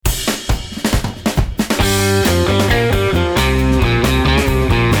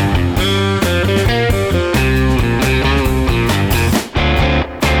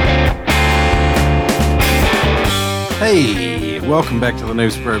welcome back to the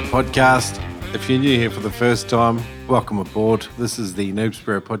Noob Spirit Podcast. If you're new here for the first time, welcome aboard. This is the Noob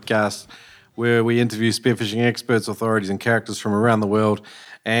Spirit Podcast, where we interview spearfishing experts, authorities, and characters from around the world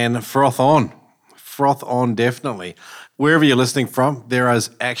and froth on. Froth on, definitely. Wherever you're listening from, there is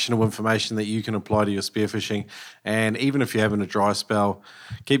actionable information that you can apply to your spearfishing. And even if you're having a dry spell,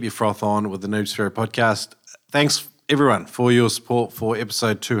 keep your froth on with the Noob Spirit Podcast. Thanks, everyone, for your support for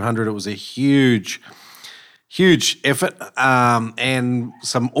episode 200. It was a huge effort and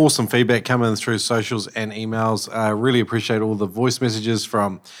some awesome feedback coming through socials and emails. I really appreciate all the voice messages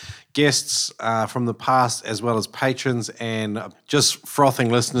from guests from the past, as well as patrons and just frothing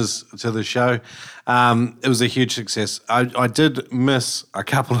listeners to the show. It was a huge success. I did miss a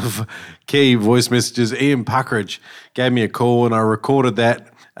couple of key voice messages. Ian Puckridge gave me a call and I recorded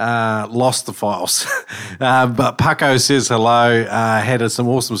that. Lost the files. But Pucko says hello, had some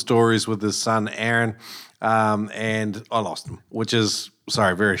awesome stories with his son Aaron. And I lost him, which is,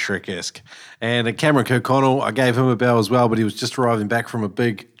 very Shrek-esque. And Cameron Kirkconnell, I gave him a bell as well, but he was just arriving back from a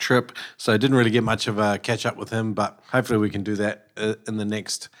big trip, so I didn't really get much of a catch-up with him, but hopefully we can do that in the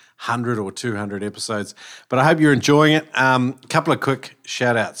next 100 or 200 episodes. But I hope you're enjoying it. A couple of quick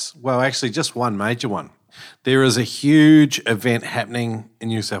shout-outs. Well, actually, just one major one. There is a huge event happening in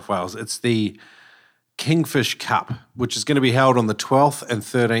New South Wales. It's the Kingfish Cup, which is going to be held on the 12th and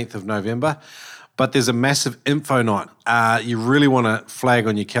 13th of November. But there's a massive info night. You really want to flag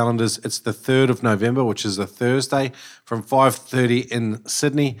on your calendars. It's the 3rd of November, which is a Thursday, from 5:30 in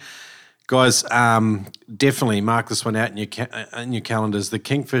Sydney. Guys, definitely mark this one out in your calendars. The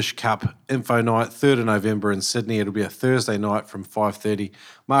Kingfish Cup info night, 3rd of November in Sydney. It'll be a Thursday night from 5:30.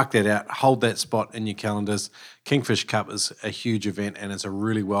 Mark that out. Hold that spot in your calendars. Kingfish Cup is a huge event and it's a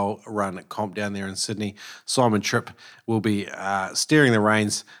really well-run comp down there in Sydney. Simon Tripp will be steering the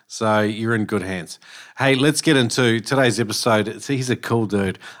reins, so you're in good hands. Hey, let's get into today's episode. He's a cool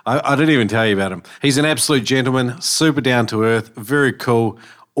dude. I didn't even tell you about him. He's an absolute gentleman, super down-to-earth, very cool.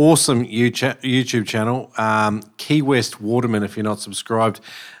 Awesome YouTube channel, Key West Waterman, if you're not subscribed.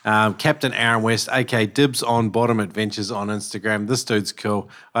 Captain Aaron West, aka Dibs on Bottom Adventures on Instagram. This dude's cool.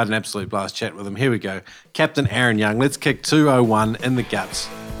 I had an absolute blast chatting with him. Here we go. Captain Aaron Young. Let's kick 201 in the guts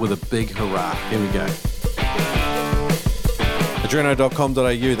with a big hurrah. Here we go.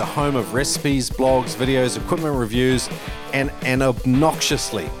 Adreno.com.au, the home of recipes, blogs, videos, equipment reviews, and an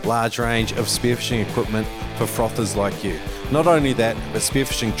obnoxiously large range of spearfishing equipment for frothers like you. Not only that, but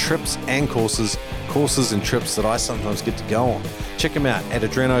spearfishing trips and courses and trips that I sometimes get to go on. Check them out at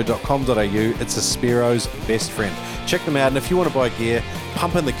adreno.com.au. It's a Spearo's best friend. Check them out, and if you want to buy gear,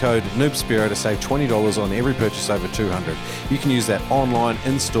 pump in the code NoobSpearo to save $20 on every purchase over $200. You can use that online,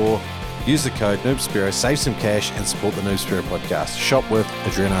 in-store. Use the code NoobSpearo, save some cash, and support the Noob Spirit Podcast. Shop with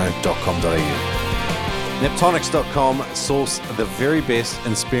adreno.com.au. Neptonics.com source the very best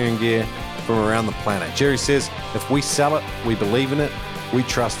in spearing gear from around the planet. Jerry says, if we sell it, we believe in it, we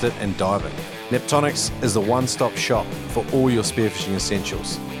trust it, and dive it. Neptonics is the one-stop shop for all your spearfishing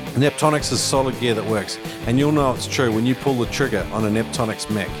essentials. Neptonics is solid gear that works, and you'll know it's true when you pull the trigger on a Neptonics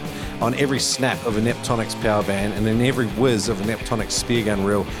mic, on every snap of a Neptonics power band, and in every whiz of a Neptonics spear gun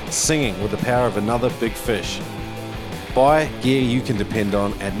reel, singing with the power of another big fish. Buy gear you can depend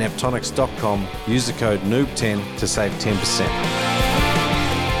on at neptonics.com. Use the code NOOB10 to save 10%.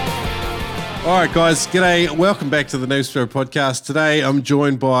 All right, guys. G'day. Welcome back to the Noob Spirit Podcast. Today, I'm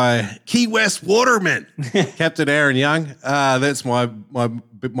joined by Key West Waterman, Captain Aaron Young. That's my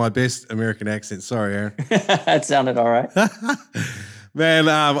best American accent. Sorry, Aaron. That sounded all right. Man,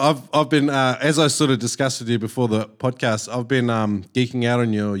 I've been, as I sort of discussed with you before the podcast, I've been geeking out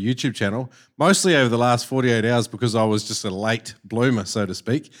on your YouTube channel, mostly over the last 48 hours because I was just a late bloomer, so to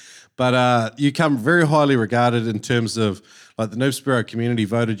speak. But you come very highly regarded in terms of, like, the Noob Spiro community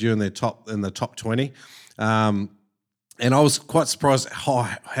voted you in the top 20. And I was quite surprised how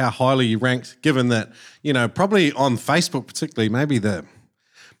highly you ranked, given that, probably on Facebook particularly, maybe the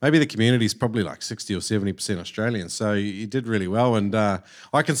community is probably like 60 or 70% Australian. So you did really well. And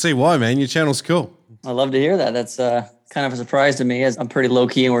I can see why, man. Your channel's cool. I love to hear that. That's kind of a surprise to me, as I'm pretty low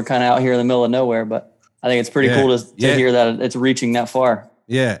key and we're kind of out here in the middle of nowhere. But I think it's pretty cool to hear that it's reaching that far.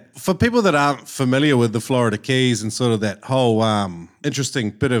 Yeah. For people that aren't familiar with the Florida Keys and sort of that whole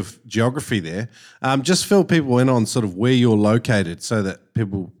interesting bit of geography there, just fill people in on sort of where you're located so that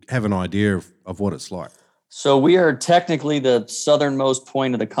people have an idea of what it's like. So we are technically the southernmost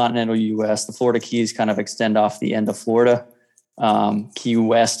point of the continental U.S. The Florida Keys kind of extend off the end of Florida. Key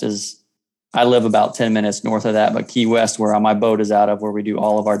West I live about 10 minutes north of that, but Key West, where my boat is out of, where we do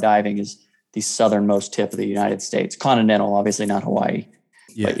all of our diving, is the southernmost tip of the United States. Continental, obviously not Hawaii.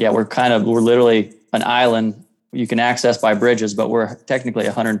 Yeah. But yeah, we're literally an island you can access by bridges, but we're technically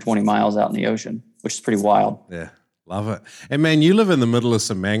 120 miles out in the ocean, which is pretty wild. Yeah, love it. And man, you live in the middle of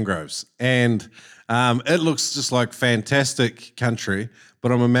some mangroves, and it looks just like fantastic country,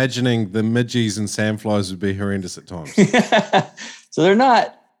 but I'm imagining the midges and sandflies would be horrendous at times. So they're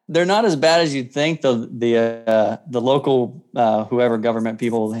not as bad as you'd think. The local whoever government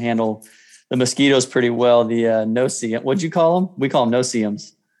people handle the mosquitoes pretty well. The no-see-um, what'd you call them? We call them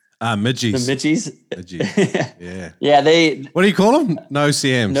no-see-ums. Midges. The midges. Yeah. Yeah, what do you call them?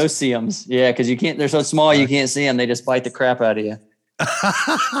 No-see-ums. No-see-ums. Yeah, because you can't. They're so small you can't see them. They just bite the crap out of you.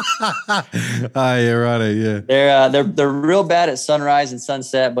 Oh, yeah, right. Yeah. They're real bad at sunrise and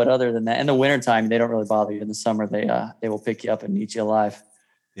sunset, but other than that, in the wintertime, they don't really bother you. In the summer, they will pick you up and eat you alive.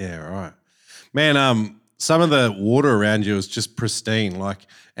 Yeah, right. Man, some of the water around you is just pristine,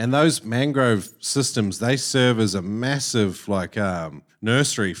 and those mangrove systems, they serve as a massive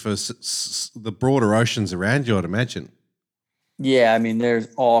nursery for the broader oceans around you, I'd imagine. Yeah, I mean, there's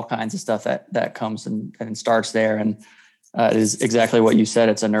all kinds of stuff that comes and starts there, and it is exactly what you said.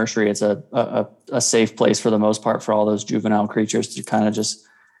 It's a nursery. It's a safe place for the most part for all those juvenile creatures to kind of just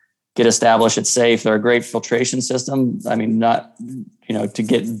get established. It's safe. They're a great filtration system. I mean, not, to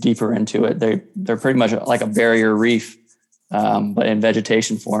get deeper into it, they're pretty much like a barrier reef, but in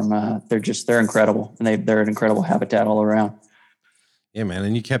vegetation form. They're incredible, and they're an incredible habitat all around. Yeah, man,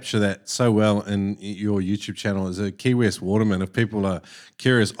 and you capture that so well in your YouTube channel as a Key West waterman. If people are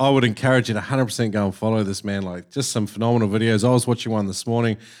curious, I would encourage you to 100% go and follow this man. Just some phenomenal videos. I was watching one this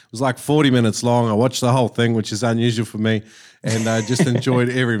morning. It was 40 minutes long. I watched the whole thing, which is unusual for me, and I just enjoyed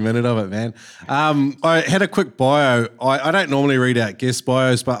every minute of it, man. I had a quick bio. I don't normally read out guest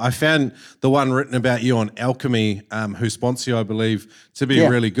bios, but I found the one written about you on Alchemy, who sponsor you, I believe, to be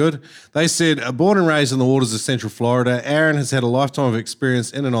really good. They said, born and raised in the waters of Central Florida, Aaron has had a lifetime of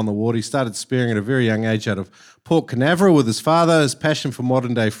experience in and on the water. He started spearing at a very young age out of Port Canaveral with his father. His passion for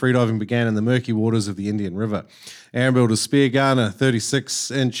modern-day freediving began in the murky waters of the Indian River. Aaron built a spear gun, a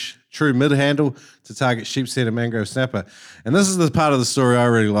 36-inch true mid-handle to target sheepshead and mangrove snapper. And this is the part of the story I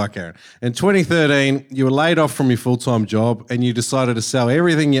really like, Aaron. In 2013, you were laid off from your full-time job and you decided to sell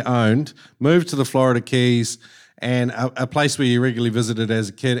everything you owned, move to the Florida Keys, and a place where you regularly visited as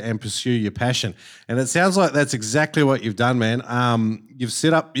a kid and pursue your passion. And it sounds like that's exactly what you've done, man. You've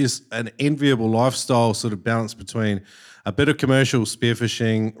set up an enviable lifestyle sort of balance between a bit of commercial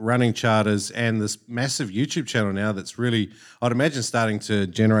spearfishing, running charters, and this massive YouTube channel now that's really, I'd imagine, starting to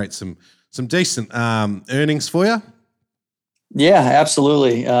generate some decent earnings for you. Yeah,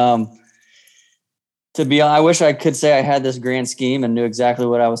 absolutely. I wish I could say I had this grand scheme and knew exactly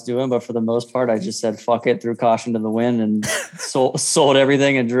what I was doing, but for the most part, I just said, fuck it, threw caution to the wind and sold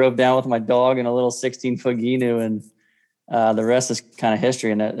everything and drove down with my dog in a little 16-foot Ginu. And the rest is kind of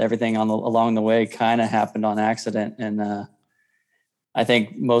history, and everything along the way kind of happened on accident. And I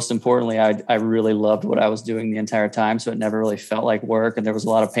think most importantly, I really loved what I was doing the entire time. So it never really felt like work, and there was a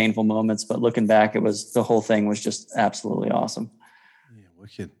lot of painful moments, but looking back, the whole thing was just absolutely awesome. Yeah,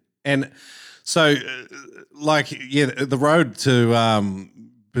 wicked. And so, the road to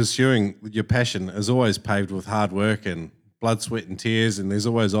pursuing your passion is always paved with hard work and blood, sweat, and tears, and there's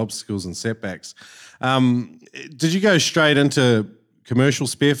always obstacles and setbacks. Did you go straight into commercial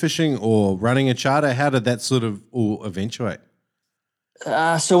spearfishing or running a charter? How did that sort of all eventuate?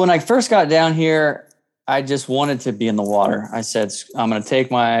 So when I first got down here, I just wanted to be in the water. I said, I'm going to take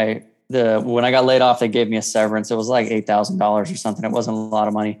when I got laid off, they gave me a severance. It was like $8,000 or something. It wasn't a lot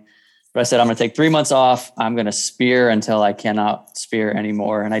of money. But I said, I'm going to take 3 months off. I'm going to spear until I cannot spear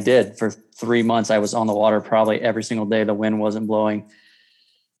anymore. And I did. For 3 months, I was on the water probably every single day. The wind wasn't blowing.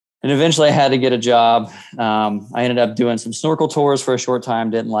 And eventually I had to get a job. I ended up doing some snorkel tours for a short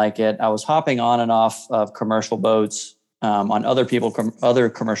time. Didn't like it. I was hopping on and off of commercial boats on other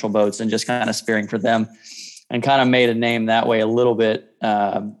commercial boats and just kind of spearing for them, and kind of made a name that way a little bit.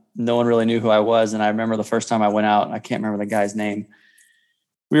 No one really knew who I was. And I remember the first time I went out, I can't remember the guy's name.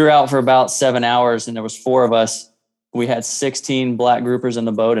 We were out for about 7 hours and there was 4 of us. We had 16 black groupers in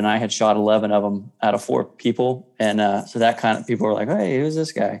the boat, and I had shot 11 of them out of 4 people. And so that kind of people were like, hey, who's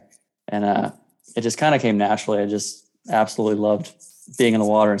this guy? And it just kind of came naturally. I just absolutely loved being in the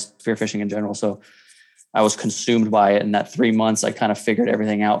water and spearfishing in general. So I was consumed by it. In that 3 months, I kind of figured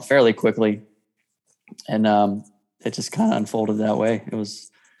everything out fairly quickly. And it just kind of unfolded that way. It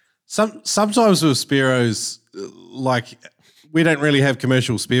was sometimes with Spearos, we don't really have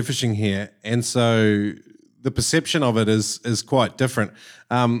commercial spearfishing here, and so the perception of it is quite different.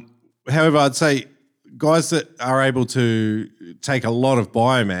 However, I'd say guys that are able to take a lot of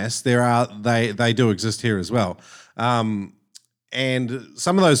biomass, they do exist here as well. And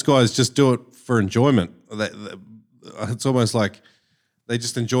some of those guys just do it for enjoyment. It's almost like they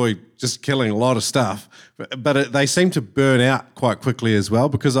just enjoy just killing a lot of stuff, but they seem to burn out quite quickly as well,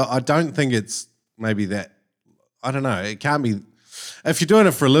 because I don't think it's maybe that, I don't know, it can't be, if you're doing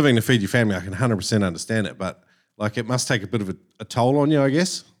it for a living to feed your family, I can 100% understand it, but like it must take a bit of a toll on you, I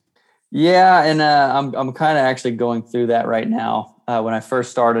guess. Yeah, and I'm kind of actually going through that right now. When I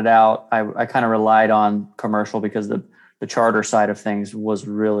first started out, I kind of relied on commercial because the charter side of things was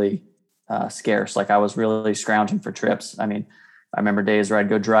really scarce. Like I was really scrounging for trips. I mean, I remember days where I'd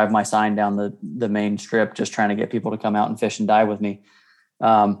go drive my sign down the main strip just trying to get people to come out and fish and dive with me.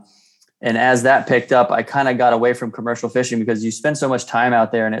 And as that picked up, I kind of got away from commercial fishing because you spend so much time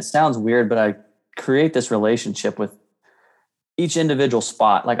out there, and it sounds weird, but I create this relationship with each individual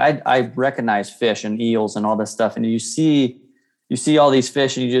spot. Like I recognize fish and eels and all this stuff. And you see all these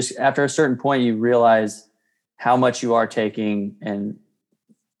fish, and you just, after a certain point, you realize how much you are taking, and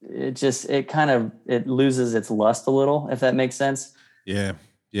it loses its lust a little, if that makes sense. Yeah.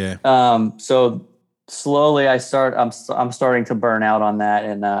 Yeah. So slowly I'm starting to burn out on that.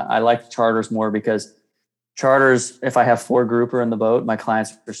 And I like charters more because charters, if I have 4 grouper in the boat, my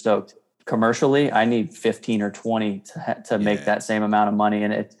clients are stoked. Commercially, I need 15 or 20 to make that same amount of money.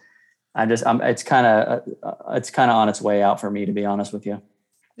 And it's kind of on its way out for me, to be honest with you.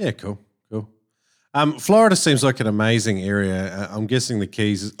 Yeah. Cool. Florida seems like an amazing area. I'm guessing the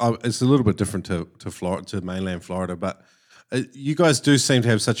Keys, it's a little bit different to Florida, to mainland Florida, but you guys do seem to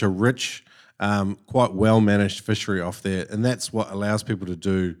have such a rich, quite well-managed fishery off there, and that's what allows people to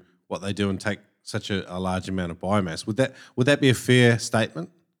do what they do and take such a large amount of biomass. Would that be a fair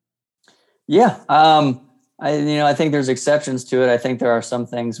statement? Yeah. I think there's exceptions to it. I think there are some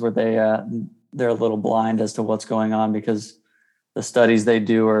things where they're a little blind as to what's going on because the studies they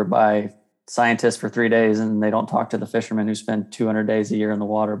do are by scientists for 3 days, and they don't talk to the fishermen who spend 200 days a year in the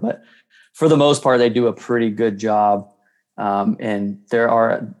water. But for the most part, they do a pretty good job. And there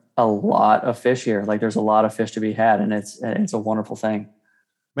are a lot of fish here. Like there's a lot of fish to be had, and it's a wonderful thing.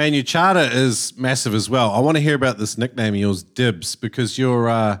 Man, your charter is massive as well. I want to hear about this nickname of yours, Dibs, because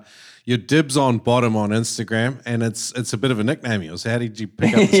you're Dibs on Bottom on Instagram, and it's a bit of a nickname of yours. How did you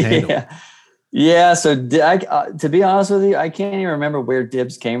pick up this handle? Yeah. So to be honest with you, I can't even remember where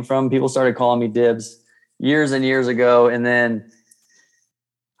Dibs came from. People started calling me Dibs years and years ago. And then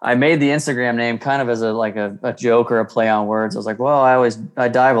I made the Instagram name kind of as a joke or a play on words. I was like, well, I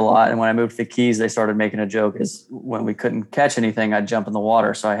dive a lot. And when I moved to the Keys, they started making a joke is when we couldn't catch anything, I'd jump in the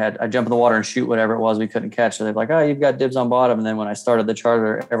water. So I'd jump in the water and shoot whatever it was we couldn't catch. So they're like, oh, you've got Dibs on Bottom. And then when I started the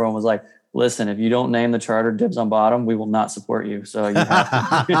charter, everyone was like, listen, if you don't name the charter Dibs on Bottom, we will not support you. So you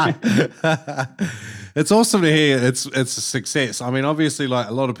have to. It's awesome to hear. It's a success. I mean, obviously, like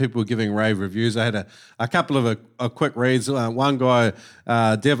a lot of people are giving rave reviews. I had a couple of a quick reads. One guy,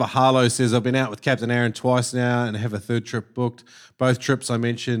 Dev Harlow, says, I've been out with Captain Aaron twice now and have a 3rd trip booked. Both trips I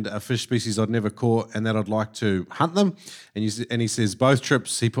mentioned are fish species I'd never caught and that I'd like to hunt them. And he says, both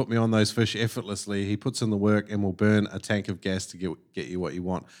trips he put me on those fish effortlessly. He puts in the work and will burn a tank of gas to get you what you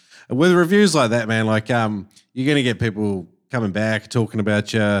want. And with reviews like that, man, like you're going to get people coming back, talking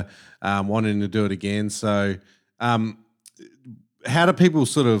about you, wanting to do it again. So how do people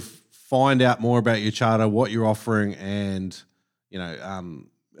sort of find out more about your charter, what you're offering, and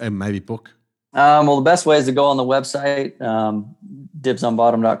maybe book? Well, the best way is to go on the website,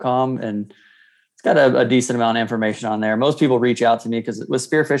 dibsonbottom.com, and it's got a decent amount of information on there. Most people reach out to me because with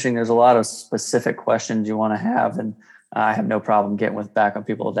spearfishing, there's a lot of specific questions you want to have, and I have no problem getting back on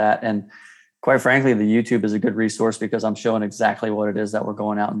people with that. And quite frankly, the YouTube is a good resource because I'm showing exactly what it is that we're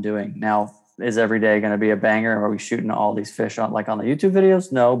going out and doing. Now, is every day going to be a banger? Are we shooting all these fish on the YouTube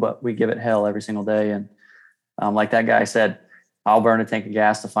videos? No, but we give it hell every single day. And like that guy said, I'll burn a tank of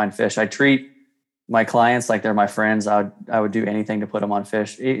gas to find fish. I treat my clients like they're my friends. I would do anything to put them on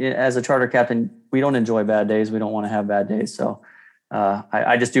fish. As a charter captain, we don't enjoy bad days. We don't want to have bad days. So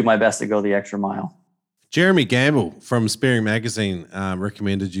I just do my best to go the extra mile. Jeremy Gamble from Spearing Magazine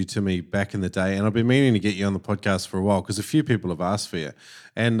recommended you to me back in the day, and I've been meaning to get you on the podcast for a while because a few people have asked for you.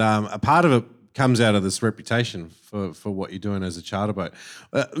 And a part of it comes out of this reputation for what you're doing as a charter boat.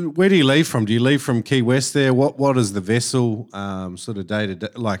 Where do you leave from? Do you leave from Key West there? What is the vessel sort of day to day?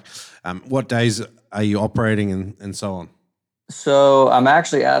 Like what days are you operating and so on? So I'm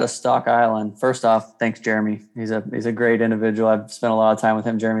actually out of Stock Island. First off, thanks, Jeremy. He's a great individual. I've spent a lot of time with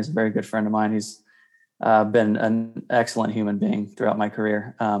him. Jeremy's a very good friend of mine. He's been an excellent human being throughout my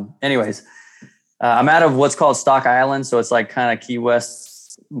career. Anyways, I'm out of what's called Stock Island. So it's like kind of Key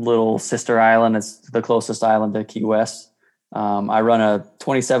West's little sister island. It's the closest island to Key West. I run a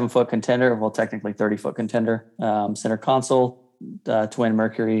 27-foot contender, well, technically 30-foot contender, center console, twin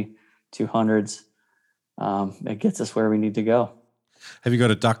Mercury, 200s. It gets us where we need to go. Have you got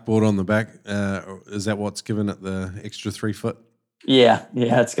a duck board on the back? Is that what's given it the extra 3 foot? Yeah,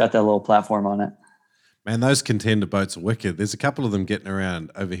 it's got that little platform on it. Man, those contender boats are wicked. There's a couple of them getting around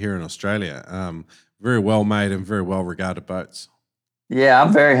over here in Australia. Very well made and very well regarded boats. Yeah,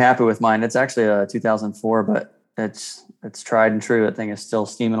 I'm very happy with mine. It's actually a 2004, but it's tried and true. That thing is still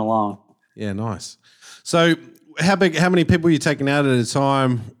steaming along. Yeah, nice. So how many people are you taking out at a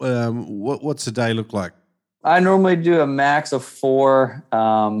time? What's the day look like? I normally do a max of 4.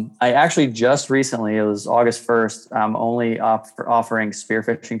 I actually just recently, it was August 1st, I'm only offering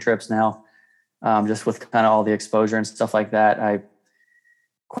spearfishing trips now, just with kind of all the exposure and stuff like that.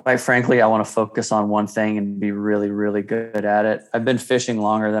 Quite frankly, I want to focus on one thing and be really, really good at it. I've been fishing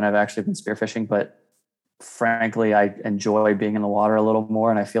longer than I've actually been spearfishing, but frankly, I enjoy being in the water a little more,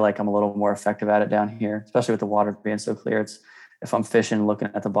 and I feel like I'm a little more effective at it down here, especially with the water being so clear. If I'm fishing looking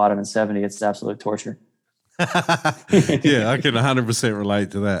at the bottom in 70, it's absolute torture. Yeah, I can 100%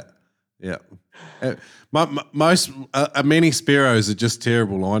 relate to that. Yeah. Many Spearos are just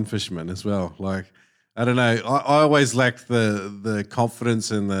terrible line fishermen as well. Like, I don't know. I always lack the confidence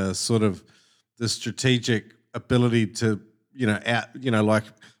and the sort of the strategic ability to, like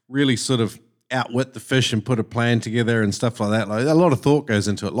really sort of outwit the fish and put a plan together and stuff like that. Like, a lot of thought goes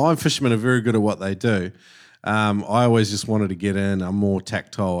into it. Line fishermen are very good at what they do. I always just wanted to get in. I'm more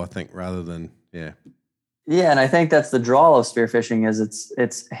tactile, I think, rather than, yeah. Yeah, and I think that's the draw of spearfishing is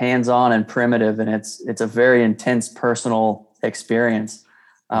it's hands-on and primitive, and it's a very intense personal experience.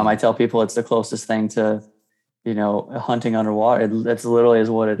 I tell people it's the closest thing to, hunting underwater. It's literally is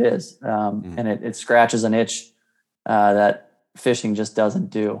what it is, and it scratches an itch that fishing just doesn't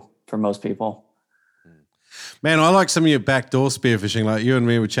do for most people. Man, I like some of your backdoor spearfishing. Like you and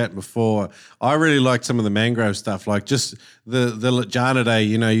me were chatting before. I really like some of the mangrove stuff, like just the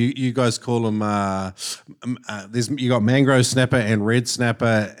Lijanidae. You guys call them. You got mangrove snapper and red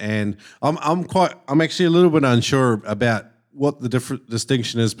snapper, and I'm actually a little bit unsure about what the different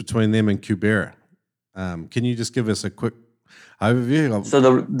distinction is between them and Cubera. Can you just give us a quick overview? So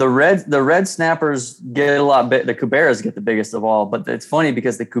the red snappers get a lot big. The Cuberas get the biggest of all, but it's funny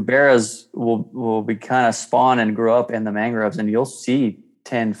because the Cuberas will be kind of spawn and grow up in the mangroves, and you'll see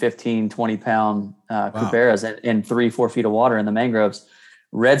 10, 15, 20 pound Cuberas in 3-4 feet of water in the mangroves.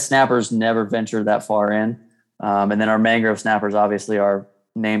 Red snappers never venture that far in. And then our mangrove snappers obviously are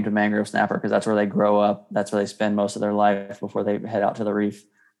named mangrove snapper because that's where they grow up. That's where they spend most of their life before they head out to the reef.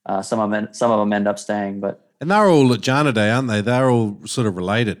 Some of them end up staying, and they're all Lijanidae, aren't they? They're all sort of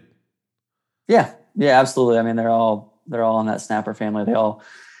related. Yeah, absolutely. I mean, they're all in that snapper family.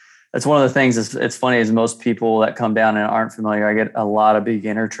 That's one of the things. It's funny is most people that come down and aren't familiar. I get a lot of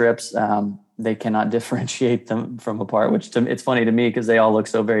beginner trips. They cannot differentiate them from apart, which it's funny to me because they all look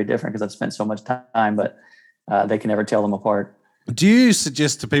so very different because I've spent so much time, but they can never tell them apart. Do you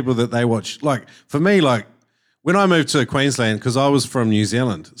suggest to people that they watch, like for me, like when I moved to Queensland, because I was from New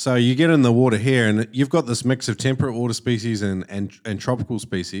Zealand, so you get in the water here and you've got this mix of temperate water species and tropical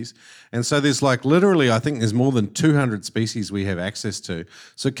species. And so there's like literally, I think there's more than 200 species we have access to.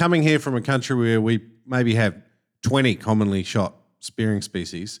 So coming here from a country where we maybe have 20 commonly shot spearing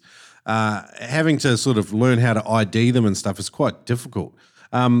species, having to sort of learn how to ID them and stuff is quite difficult.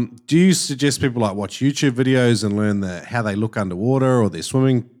 Do you suggest people like watch YouTube videos and learn how they look underwater or their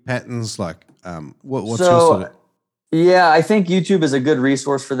swimming patterns? Like, what's your sort of... Yeah, I think YouTube is a good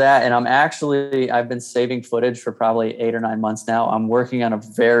resource for that. And I've been saving footage for probably 8 or 9 months now. I'm working on a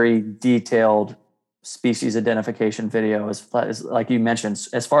very detailed species identification video, as like you mentioned,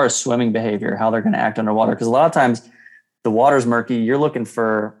 as far as swimming behavior, how they're going to act underwater. Because a lot of times the water's murky. You're looking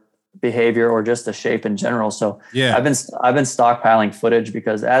for behavior or just the shape in general. So yeah, I've been stockpiling footage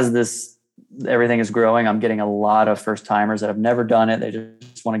because as everything is growing, I'm getting a lot of first timers that have never done it. They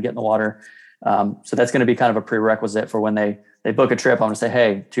just want to get in the water. So that's going to be kind of a prerequisite for when they book a trip. I'm going to say,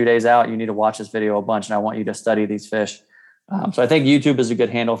 hey, 2 days out, you need to watch this video a bunch and I want you to study these fish. So I think YouTube is a good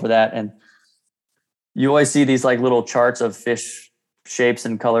handle for that. And you always see these like little charts of fish shapes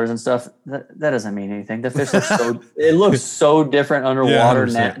and colors and stuff. That doesn't mean anything. The fish it looks so different underwater,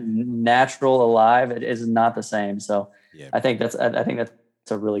 natural, alive. It is not the same. So yeah. I think that's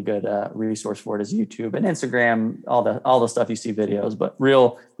a really good resource for it is YouTube and Instagram, all the stuff you see videos, but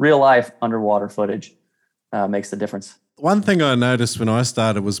real life underwater footage makes the difference. One thing I noticed when I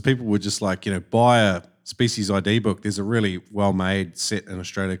started was people would just like, buy a species ID book. There's a really well-made set in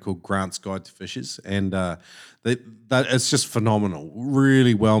Australia called Grant's Guide to Fishes, and it's just phenomenal.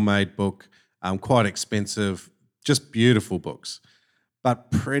 Really well-made book, quite expensive, just beautiful books, but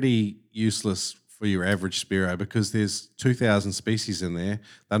pretty useless for your average Spiro because there's 2,000 species in there.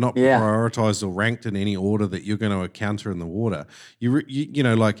 They're not Yeah. prioritized or ranked in any order that you're going to encounter in the water. You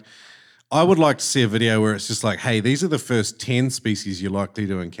know, like I would like to see a video where it's just like, hey, these are the first 10 species you're likely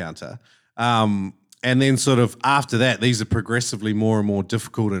to encounter. And then sort of after that, these are progressively more and more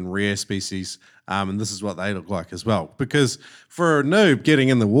difficult and rare species. And this is what they look like as well. Because for a noob getting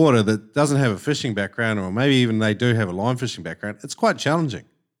in the water that doesn't have a fishing background, or maybe even they do have a line fishing background, it's quite challenging.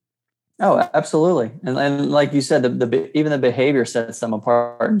 Oh, absolutely. And like you said, even the behavior sets them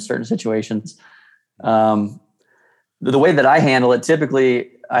apart in certain situations. The way that I handle it,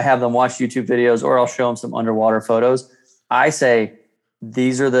 typically I have them watch YouTube videos or I'll show them some underwater photos. I say,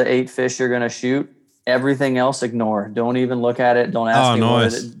 these are the 8 fish you're going to shoot. Everything else, ignore. Don't even look at it. Don't ask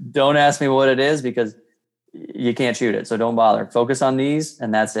me don't ask me what it is because you can't shoot it. So don't bother. Focus on these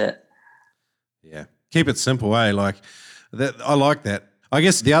and that's it. Yeah. Keep it simple, eh? Like that. I like that. I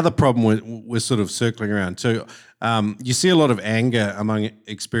guess the other problem we're sort of circling around too, you see a lot of anger among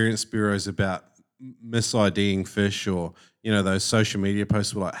experienced Spiros about mis-IDing fish, or, you know, those social media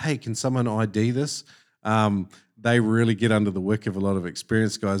posts were like, hey, can someone ID this? They really get under the wick of a lot of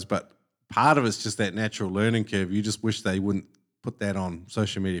experienced guys, but part of it's just that natural learning curve. You just wish they wouldn't put that on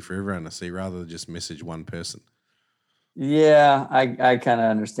social media for everyone to see rather than just message one person. Yeah, I kind of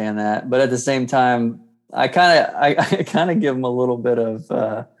understand that. But at the same time, I kind of give them a little bit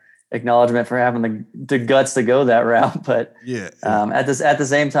of acknowledgement for having the guts to go that route. But at the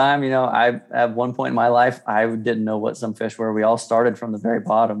same time, you know, I at one point in my life, I didn't know what some fish were. We all started from the very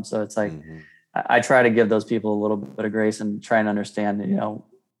bottom, so it's like I try to give those people a little bit of grace and try and understand, you know,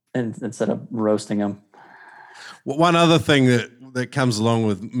 instead of roasting them. Well, one other thing that comes along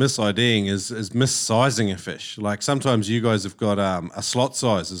with mis-IDing is mis-sizing a fish. Like sometimes you guys have got a slot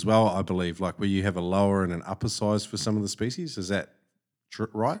size as well, I believe, like where you have a lower and an upper size for some of the species. Is that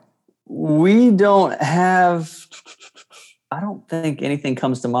right? We don't have, I don't think anything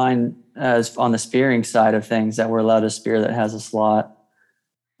comes to mind as on the spearing side of things that we're allowed to spear that has a slot.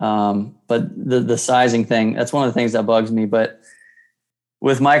 But the sizing thing, that's one of the things that bugs me. But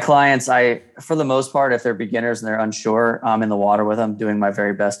with my clients, for the most part, if they're beginners and they're unsure, I'm in the water with them, doing my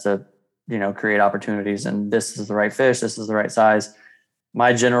very best to, you know, create opportunities. And this is the right fish. This is the right size.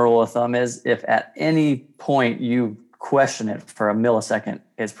 My general rule of thumb is if at any point you question it for a millisecond,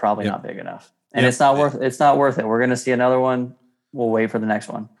 it's probably not big enough. And it's not worth it. We're going to see another one. We'll wait for the next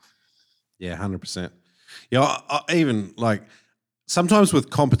one. Yeah, 100%. Yeah, I even like sometimes with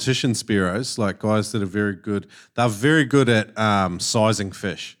competition Spiros, like guys that are very good, they're very good at sizing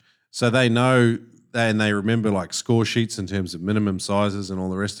fish. So they know and they remember like score sheets in terms of minimum sizes and all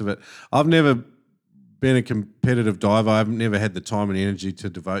the rest of it. I've never been a competitive diver. I've never had the time and energy to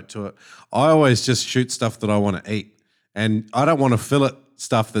devote to it. I always just shoot stuff that I want to eat. And I don't want to fillet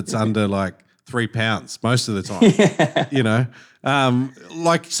stuff that's under like 3 pounds most of the time, you know.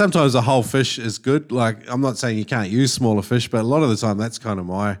 Like sometimes a whole fish is good. Like I'm not saying you can't use smaller fish, but a lot of the time that's kind of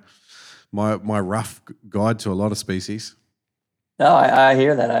my rough guide to a lot of species. No, I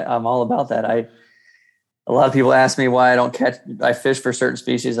hear that. I'm all about that. A lot of people ask me why I fish for certain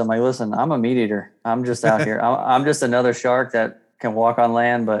species. I'm like, listen, I'm a meat eater. I'm just out here. I'm just another shark that can walk on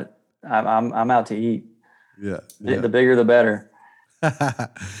land, but I'm out to eat. Yeah. The bigger, the better.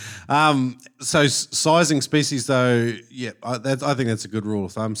 So sizing species though, I think that's a good rule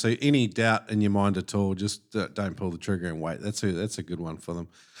of thumb. So any doubt in your mind at all, just don't pull the trigger and wait. That's a good one for them.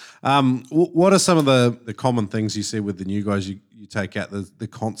 What are some of the common things you see with the new guys you take out, the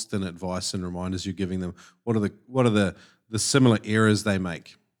constant advice and reminders you're giving them? What are the similar errors they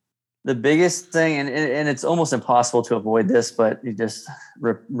make? The biggest thing, and it's almost impossible to avoid this, but you just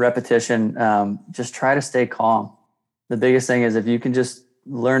repetition, just try to stay calm. The biggest thing is if you can just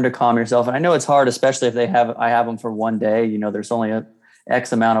learn to calm yourself. And I know it's hard, especially if I have them for one day, you know, there's only a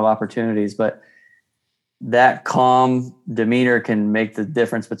X amount of opportunities, but that calm demeanor can make the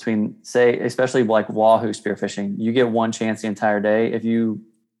difference between, say, especially like wahoo spearfishing. You get one chance the entire day. If you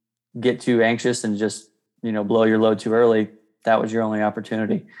get too anxious and just, you know, blow your load too early, that was your only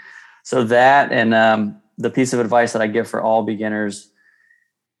opportunity. So that, and the piece of advice that I give for all beginners,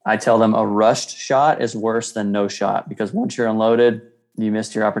 I tell them a rushed shot is worse than no shot, because once you're unloaded, you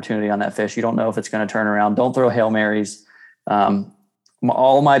missed your opportunity on that fish. You don't know if it's going to turn around. Don't throw Hail Marys.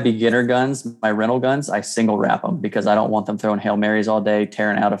 All my beginner guns, my rental guns, I single wrap them because I don't want them throwing Hail Marys all day,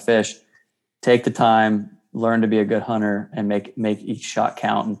 tearing out a fish. Take the time, learn to be a good hunter, and make each shot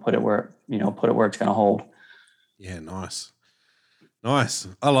count and put it where it's going to hold. Yeah, nice.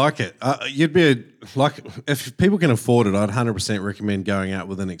 I like it. You'd be if people can afford it, I'd 100% recommend going out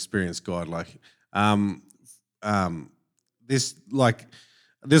with an experienced guide. Like, this, like,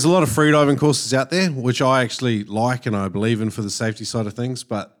 there's a lot of freediving courses out there, which I actually like and I believe in for the safety side of things,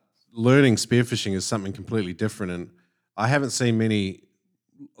 but learning spearfishing is something completely different. And I haven't seen many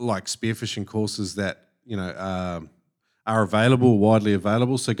like spearfishing courses that, are available, widely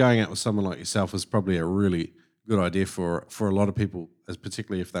available. So going out with someone like yourself is probably a really good idea for a lot of people, as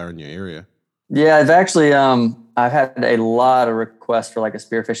particularly if they're in your area. Yeah, I've actually I've had a lot of requests for like a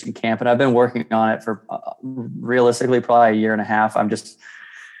spearfishing camp, and I've been working on it for realistically probably a year and a half. I'm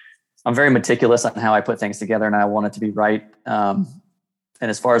very meticulous on how I put things together, and I want it to be right. And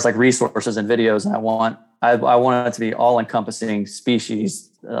as far as like resources and videos, I want it to be all encompassing species,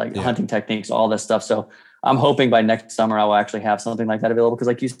 like hunting techniques, all this stuff. So I'm hoping by next summer I will actually have something like that available. Because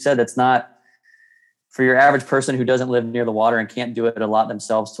like you said, it's not for your average person who doesn't live near the water and can't do it a lot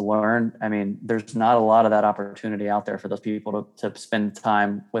themselves to learn. I mean, there's not a lot of that opportunity out there for those people to spend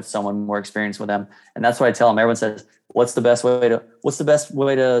time with someone more experienced with them. And that's what I tell them. Everyone says, what's the best way to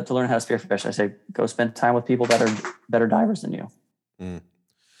learn how to spearfish? I say, go spend time with people that are better divers than you. Mm.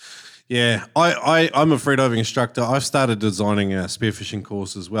 Yeah, I'm a freediving instructor. I've started designing a spearfishing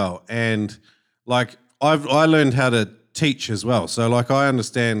course as well. And like I learned how to teach as well. So like I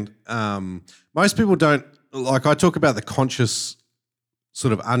understand most people don't, like I talk about the conscious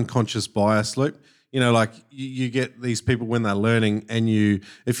sort of unconscious bias loop. Like you get these people when they're learning and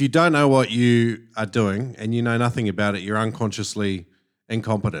if you don't know what you are doing and you know nothing about it, you're unconsciously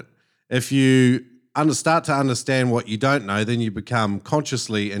incompetent. If you start to understand what you don't know, then you become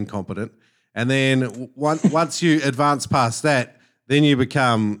consciously incompetent. And then once you advance past that, then you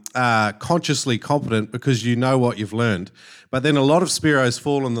become consciously competent because you know what you've learned. But then a lot of Spearos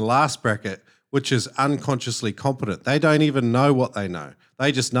fall in the last bracket, which is unconsciously competent. They don't even know what they know.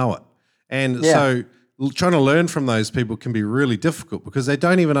 They just know it. And so trying to learn from those people can be really difficult because they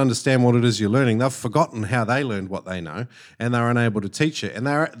don't even understand what it is you're learning. They've forgotten how they learned what they know and they're unable to teach it. And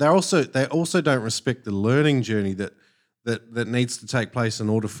they also don't respect the learning journey that needs to take place in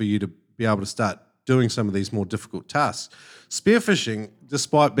order for you to be able to start doing some of these more difficult tasks. Spearfishing,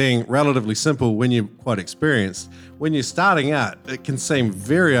 despite being relatively simple when you're quite experienced, when you're starting out, it can seem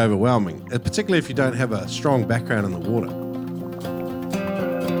very overwhelming, particularly if you don't have a strong background in the water.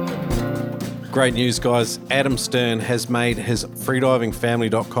 Great news, guys. Adam Stern has made his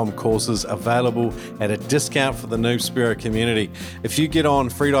freedivingfamily.com courses available at a discount for the Noob Spearo community. If you get on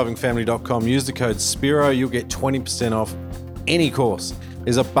freedivingfamily.com, use the code SPEARO, you'll get 20% off any course.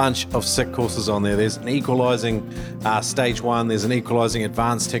 There's a bunch of sick courses on there. There's an equalizing stage 1. There's an equalizing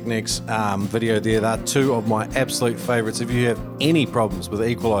advanced techniques video there. They're two of my absolute favorites. If you have any problems with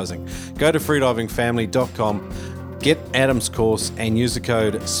equalizing, go to freedivingfamily.com, get Adam's course and use the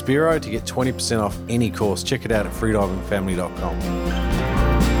code SPEARO to get 20% off any course. Check it out at freedivingfamily.com.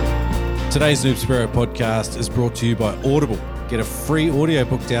 Today's Noob Spearo podcast is brought to you by Audible. Get a free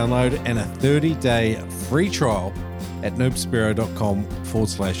audiobook download and a 30-day free trial at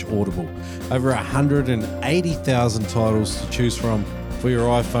noobspearo.com/audible. Over 180,000 titles to choose from for your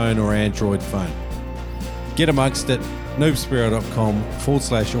iPhone or Android phone. Get amongst it,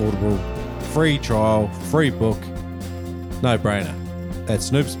 noobspearo.com/audible. Free trial, free book, no brainer.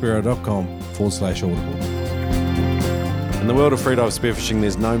 That's noobspearo.com/audible. In the world of freedive spearfishing,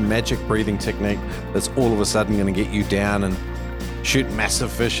 there's no magic breathing technique that's all of a sudden going to get you down and shoot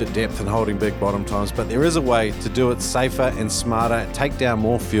massive fish at depth and holding big bottom times, but there is a way to do it safer and smarter, take down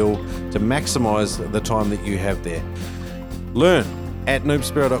more fuel to maximize the time that you have there. Learn at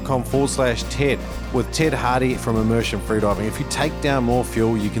noobspearo.com/TED with Ted Hardy from Immersion Freediving. If you take down more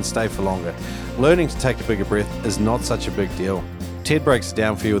fuel, you can stay for longer. Learning to take a bigger breath is not such a big deal. Ted breaks it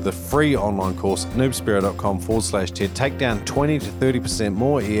down for you with a free online course at noobspearo.com/TED. Take down 20 to 30%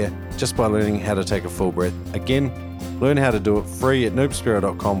 more air just by learning how to take a full breath. Again, learn how to do it free at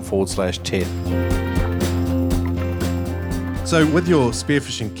noobspearo.com/TED. So with your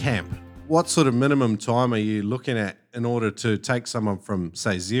spearfishing camp, what sort of minimum time are you looking at in order to take someone from,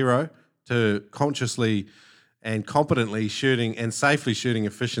 say, 0 to consciously and competently shooting and safely shooting a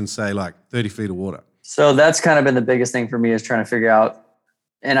fish in, say, like 30 feet of water? So that's kind of been the biggest thing for me, is trying to figure out,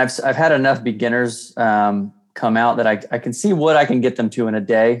 and I've had enough beginners come out that I can see what I can get them to in a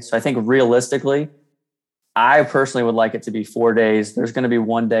day. So I think realistically, I personally would like it to be 4 days. There's going to be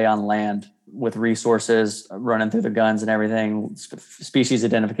 1 day on land with resources, running through the guns and everything, species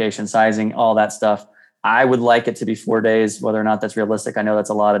identification, sizing, all that stuff. I would like it to be 4 days. Whether or not that's realistic, I know that's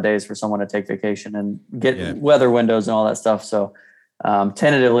a lot of days for someone to take vacation and get weather windows and all that stuff. So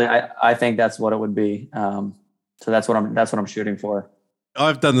tentatively, I think that's what it would be. So that's what I'm shooting for.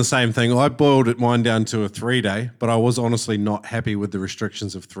 I've done the same thing. I boiled mine down to a 3-day, but I was honestly not happy with the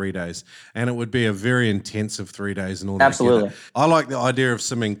restrictions of 3 days. And it would be a very intensive 3 days in order to get Absolutely. it. I like the idea of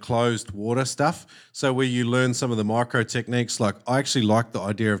some enclosed water stuff. So where you learn some of the micro techniques, like I actually like the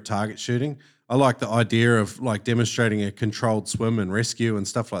idea of target shooting. I like the idea of like demonstrating a controlled swim and rescue and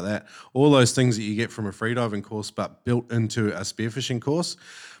stuff like that. All those things that you get from a freediving course, but built into a spearfishing course.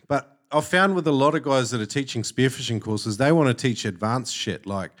 But I've found with a lot of guys that are teaching spearfishing courses, they want to teach advanced shit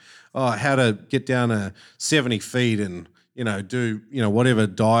like, how to get down to 70 feet and, do, whatever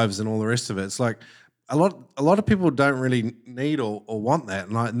dives and all the rest of it. It's like a lot of people don't really need or want that.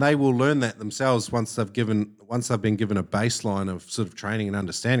 And they will learn that themselves once they've been given a baseline of sort of training and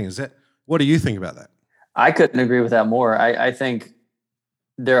understanding. What do you think about that? I couldn't agree with that more. I think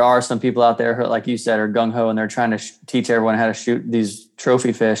there are some people out there who, like you said, are gung-ho and they're trying to teach everyone how to shoot these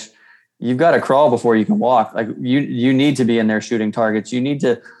trophy fish. You've got to crawl before you can walk. Like you need to be in there shooting targets. You need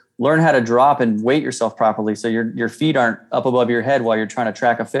to learn how to drop and weight yourself properly so your feet aren't up above your head while you're trying to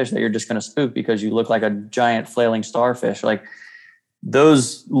track a fish that you're just going to spook because you look like a giant flailing starfish. Like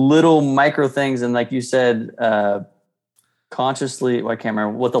those little micro things. And like you said, consciously, I can't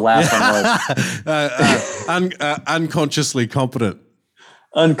remember what the last one was. Unconsciously competent.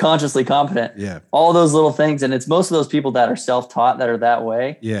 Unconsciously competent. Yeah. All those little things. And it's most of those people that are self-taught that are that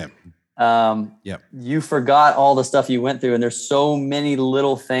way. Yeah. You forgot all the stuff you went through, and there's so many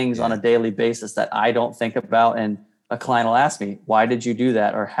little things on a daily basis that I don't think about. And a client will ask me, why did you do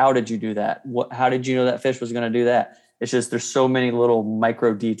that? Or how did you do that? How did you know that fish was going to do that? It's just, there's so many little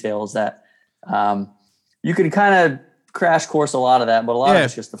micro details that you can kind of crash course a lot of that, but a lot of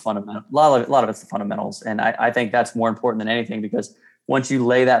it's just the fundamental. A lot of it's the fundamentals. And I think that's more important than anything, because once you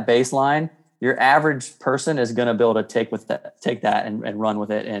lay that baseline, your average person is going to be able to take that and run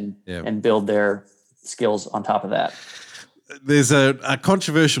with it and build their skills on top of that. There's a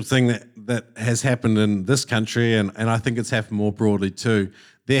controversial thing that has happened in this country, and I think it's happened more broadly too.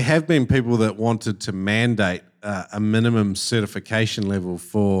 There have been people that wanted to mandate a minimum certification level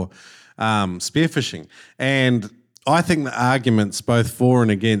for spearfishing. And I think the arguments both for and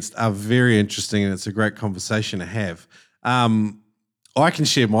against are very interesting, and it's a great conversation to have. I can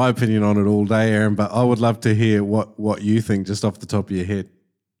share my opinion on it all day, Aaron, but I would love to hear what you think just off the top of your head.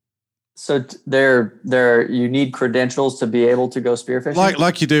 So you need credentials to be able to go spearfishing?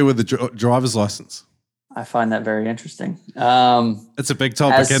 Like you do with the driver's license. I find that very interesting. It's a big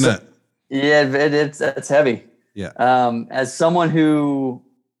topic, isn't it? Yeah, it's heavy. Yeah. As someone who,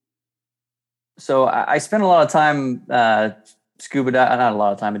 so I spent a lot of time scuba diving, not a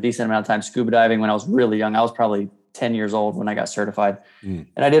lot of time, a decent amount of time scuba diving when I was really young. I was probably 10 years old when I got certified. And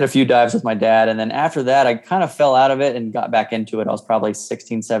I did a few dives with my dad. And then after that, I kind of fell out of it and got back into it. I was probably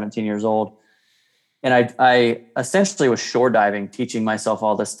 16, 17 years old. And I essentially was shore diving, teaching myself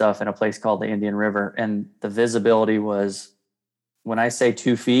all this stuff in a place called the Indian River. And the visibility was, when I say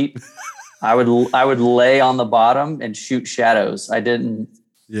 2 feet, I would lay on the bottom and shoot shadows. I didn't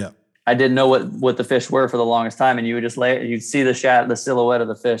know what the fish were for the longest time. And you would just you'd see the silhouette of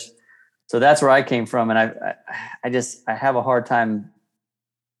the fish. So that's where I came from. And I have a hard time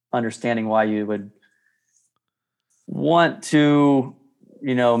understanding why you would want to,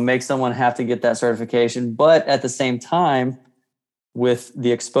 make someone have to get that certification. But at the same time, with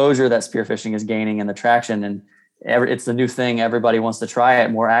the exposure that spearfishing is gaining and the traction, and it's the new thing, everybody wants to try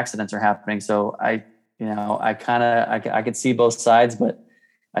it, more accidents are happening. So I could see both sides, but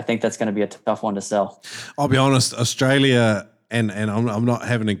I think that's going to be a tough one to sell. I'll be honest, Australia, and I'm not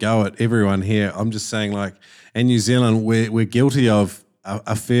having a go at everyone here. I'm just saying, in New Zealand, we're guilty of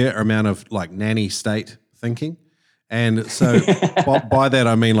a fair amount of nanny state thinking. And so by that,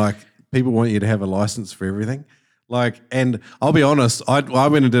 I mean, people want you to have a license for everything. And I'll be honest, I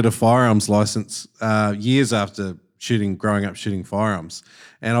went and did a firearms license years after growing up shooting firearms.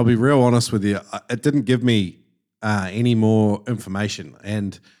 And I'll be real honest with you, it didn't give me any more information.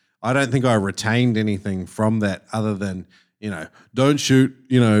 And I don't think I retained anything from that other than, don't shoot,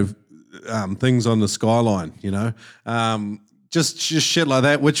 things on the skyline, just shit like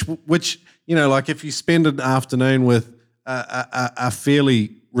that, which if you spend an afternoon with a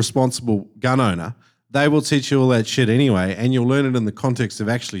fairly responsible gun owner, they will teach you all that shit anyway, and you'll learn it in the context of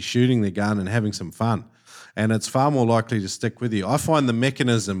actually shooting the gun and having some fun. And it's far more likely to stick with you. I find the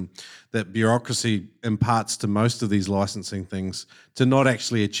mechanism that bureaucracy imparts to most of these licensing things to not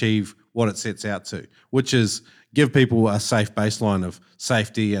actually achieve what it sets out to, which is give people a safe baseline of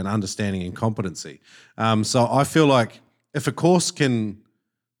safety and understanding and competency. So I feel like if a course can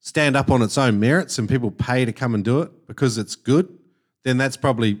stand up on its own merits and people pay to come and do it because it's good, then that's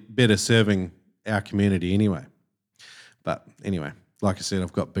probably better serving our community anyway. But anyway, like I said,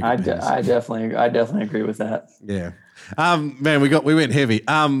 I've got bigger I penis. definitely agree with that. Yeah. Man, we went heavy.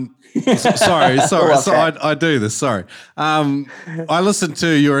 Sorry. Well, So okay. I do this. Sorry. I listened to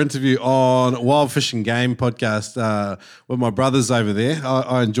your interview on Wild Fishing Game podcast with my brothers over there.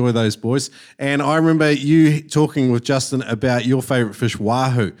 I enjoy those boys. And I remember you talking with Justin about your favorite fish,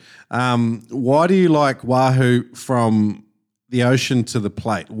 wahoo. Why do you like wahoo from the ocean to the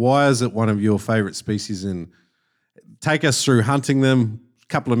plate? Why is it one of your favorite species? And take us through hunting them, a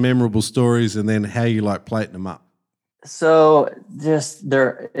couple of memorable stories, and then how you like plating them up. So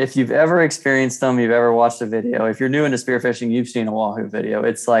if you've ever experienced them, you've ever watched a video, if you're new into spearfishing, you've seen a wahoo video.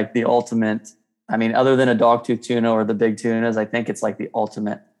 It's like the ultimate, I mean, other than a dogtooth tuna or the big tunas, I think it's like the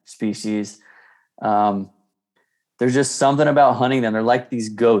ultimate species. There's just something about hunting them. They're like these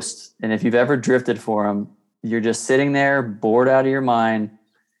ghosts. And if you've ever drifted for them, you're just sitting there bored out of your mind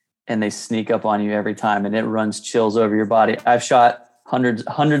and they sneak up on you every time and it runs chills over your body. I've shot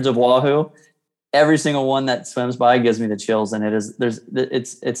hundreds of wahoo. Every single one that swims by gives me the chills, and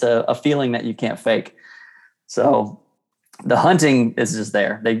it's a feeling that you can't fake. So the hunting is just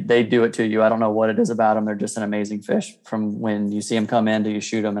there. They do it to you. I don't know what it is about them. They're just an amazing fish from when you see them come in to you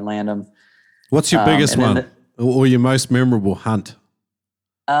shoot them and land them. What's your biggest one or your most memorable hunt?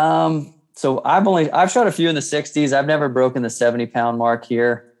 So I've shot a few in the 60s. I've never broken the 70-pound mark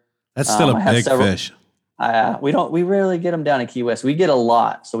here. That's still a big fish. We rarely get them down in Key West. We get a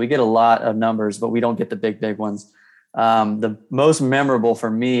lot. So we get a lot of numbers, but we don't get the big ones. The most memorable for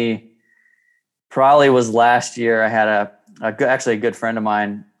me probably was last year. I had actually a good friend of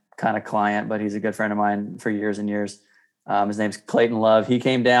mine, kind of client, but he's a good friend of mine for years and years. His name's Clayton Love. He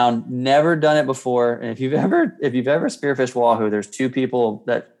came down, never done it before. And if you've ever spearfished wahoo, there's two people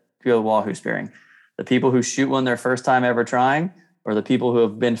that go wahoo spearing. The people who shoot one their first time ever trying, or the people who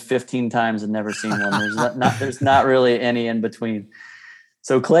have been 15 times and never seen one. There's not really any in between.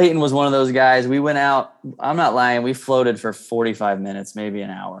 So Clayton was one of those guys. We went out, I'm not lying, we floated for 45 minutes, maybe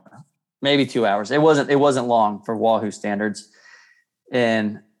an hour, maybe 2 hours. It wasn't long for wahoo standards,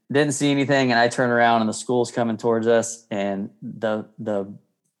 and didn't see anything. And I turn around and the school's coming towards us, and the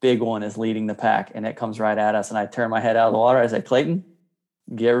big one is leading the pack, and it comes right at us. And I turn my head out of the water. I say, Clayton,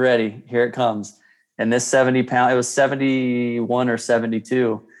 get ready. Here it comes. And this 70-pound, it was 71 or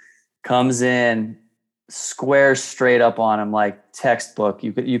 72, comes in, squares straight up on him like textbook.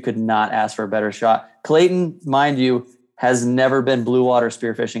 You could not ask for a better shot. Clayton, mind you, has never been blue water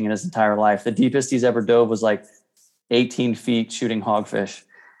spearfishing in his entire life. The deepest he's ever dove was like 18 feet shooting hogfish.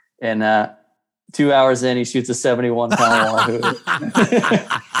 And 2 hours in, he shoots a 71-pound wahoo.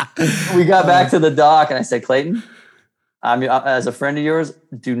 We got back to the dock, and I said, Clayton, as a friend of yours,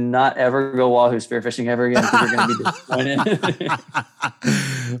 do not ever go wahoo spearfishing ever again, because you're going to be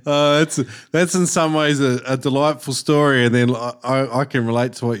disappointed. That's in some ways a delightful story, and then I can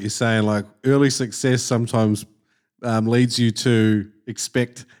relate to what you're saying. Like, early success sometimes leads you to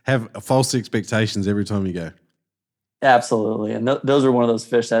have false expectations every time you go. Absolutely, and those are one of those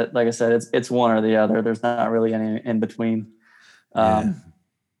fish that, like I said, it's one or the other. There's not really any in between.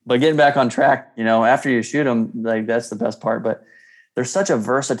 But getting back on track, after you shoot them, like, that's the best part. But they're such a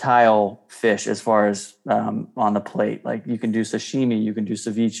versatile fish as far as on the plate. Like, you can do sashimi, you can do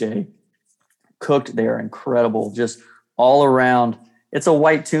ceviche, cooked. They are incredible, just all around. It's a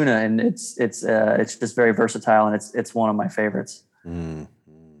white tuna, and it's just very versatile, and it's one of my favorites. Mm-hmm.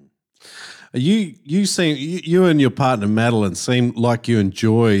 You and your partner Madeline seem like you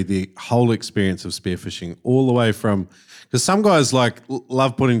enjoy the whole experience of spearfishing, all the way from. Because some guys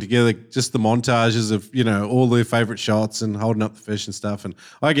love putting together just the montages of, all their favorite shots and holding up the fish and stuff. And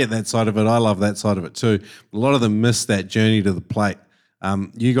I get that side of it. I love that side of it too. A lot of them miss that journey to the plate.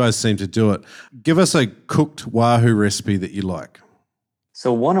 You guys seem to do it. Give us a cooked wahoo recipe that you like.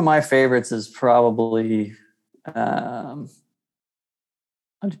 So one of my favorites is probably, I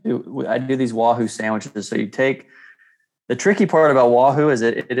do these wahoo sandwiches. So you take, the tricky part about wahoo is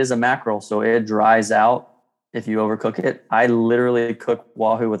it is a mackerel, so it dries out if you overcook it. I literally cook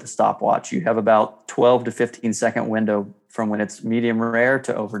wahoo with a stopwatch. You have about 12 to 15 second window from when it's medium rare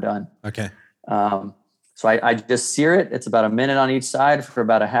to overdone. Okay. So I just sear it. It's about a minute on each side for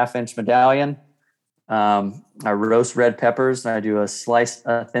about a 1/2-inch medallion. I roast red peppers, and I do a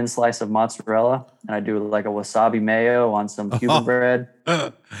thin slice of mozzarella, and I do like a wasabi mayo on some Cuban bread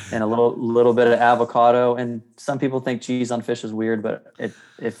and a little bit of avocado. And some people think cheese on fish is weird, but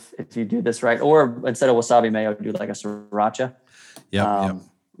if you do this right, or instead of wasabi mayo, do like a sriracha. Yeah.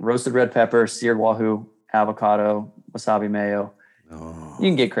 Roasted red pepper, seared wahoo, avocado, wasabi mayo. Oh. You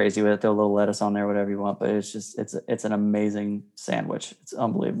can get crazy with it. Throw a little lettuce on there, whatever you want, but it's an amazing sandwich. It's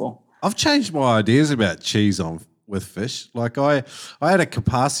unbelievable. I've changed my ideas about cheese with fish. Like I had a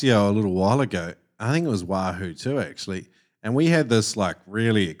Carpaccio a little while ago. I think it was Wahoo too, actually. And we had this like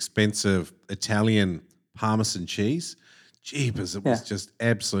really expensive Italian Parmesan cheese. Jeepers, it was just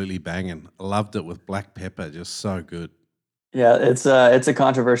absolutely banging. I loved it with black pepper, just so good. Yeah, it's a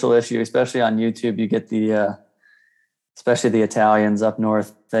controversial issue, especially on YouTube. You get especially the Italians up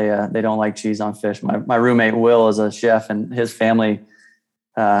north. They don't like cheese on fish. My roommate Will is a chef, and his family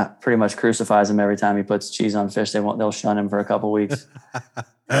pretty much crucifies him every time he puts cheese on fish. They'll shun him for a couple weeks.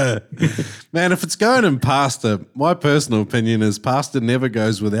 Man, if it's going in pasta, my personal opinion is pasta never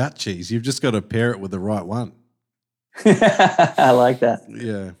goes without cheese. You've just got to pair it with the right one. I like that.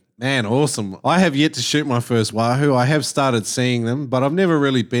 Yeah. Man, awesome. I have yet to shoot my first wahoo. I have started seeing them, but I've never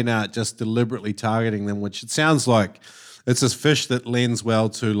really been out just deliberately targeting them, which it sounds like it's a fish that lends well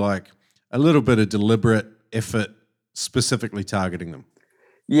to like a little bit of deliberate effort specifically targeting them.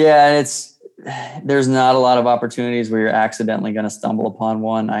 Yeah, and there's not a lot of opportunities where you're accidentally going to stumble upon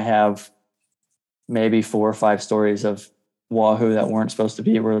one. I have maybe 4 or 5 stories of wahoo that weren't supposed to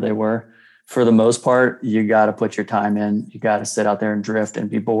be where they were. For the most part, you got to put your time in. You got to sit out there and drift and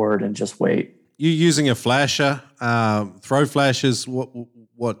be bored and just wait. You're using a flasher, throw flashers. What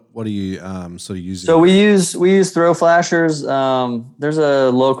are you sort of using? So we use throw flashers. There's a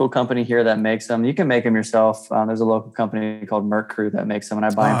local company here that makes them. You can make them yourself. There's a local company called Merc Crew that makes them, and I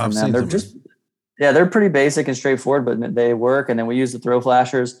buy them from them. They're pretty basic and straightforward, but they work. And then we use the throw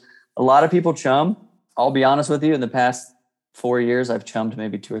flashers. A lot of people chum. I'll be honest with you. In the past 4 years, I've chummed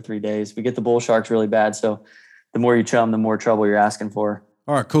maybe 2 or 3 days. We get the bull sharks really bad, so the more you chum, the more trouble you're asking for.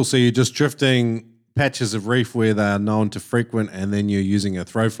 All right, cool. So you're just drifting patches of reef where they are known to frequent, and then you're using a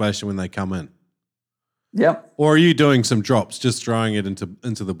throw flasher when they come in. Yep. Or are you doing some drops, just throwing it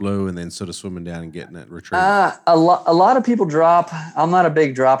into the blue and then sort of swimming down and getting it retrieved? A lot of people drop. I'm not a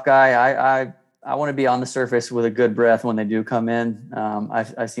big drop guy. I want to be on the surface with a good breath when they do come in.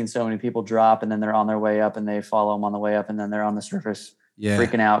 I've seen so many people drop and then they're on their way up and they follow them on the way up and then they're on the surface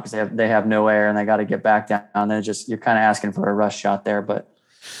freaking out because they have no air and they got to get back down. You're kind of asking for a rush shot there, but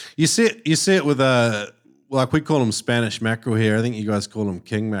you see it with like we call them Spanish mackerel here. I think you guys call them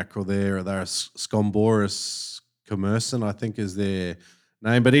king mackerel there. They're Scomborus commercen, I think is their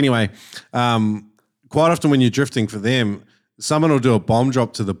name. But anyway, quite often when you're drifting for them, someone will do a bomb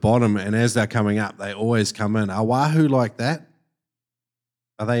drop to the bottom, and as they're coming up, they always come in. Are wahoo like that?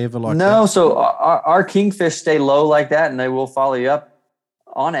 Are they ever like that? No, so our kingfish stay low like that, and they will follow you up.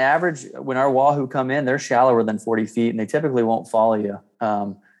 On average, when our wahoo come in, they're shallower than 40 feet, and they typically won't follow you.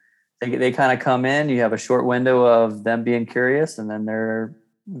 They kind of come in. You have a short window of them being curious, and then they're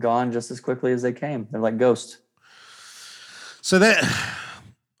gone just as quickly as they came. They're like ghosts. So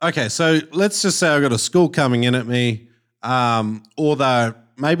let's just say I've got a school coming in at me. Or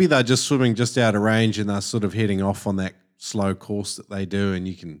maybe they're just swimming just out of range and they're sort of heading off on that slow course that they do, and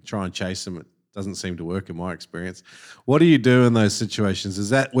you can try and chase them. It doesn't seem to work in my experience. What do you do in those situations?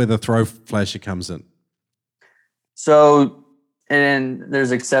 Is that where the throw flasher comes in? So, and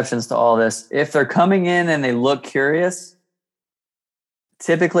there's exceptions to all this. If they're coming in and they look curious,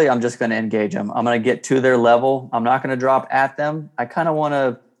 typically I'm just going to engage them. I'm going to get to their level. I'm not going to drop at them. I kind of want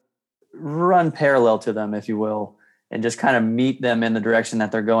to run parallel to them, if you will, and just kind of meet them in the direction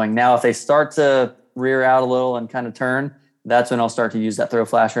that they're going. Now, if they start to rear out a little and kind of turn, that's when I'll start to use that throw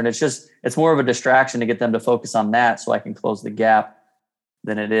flasher. And it's more of a distraction to get them to focus on that so I can close the gap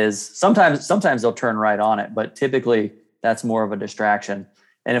than it is. Sometimes they'll turn right on it, but typically that's more of a distraction.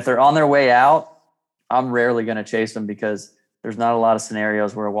 And if they're on their way out, I'm rarely going to chase them because there's not a lot of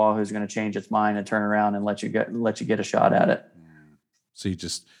scenarios where a wahoo is going to change its mind and turn around and let you get a shot at it. So you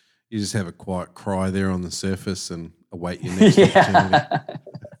just have a quiet cry there on the surface and await your next opportunity.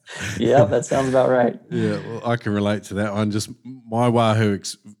 Yeah, that sounds about right. Yeah, well, I can relate to that one. Just my wahoo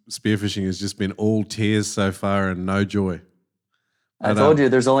spearfishing has just been all tears so far and no joy. I told you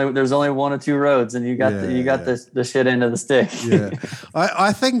there's only 1 or 2 roads, and you got the shit end of the stick. Yeah,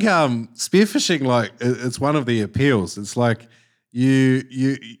 I think spearfishing, like, it's one of the appeals. It's like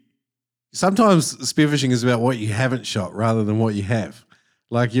you sometimes spearfishing is about what you haven't shot rather than what you have.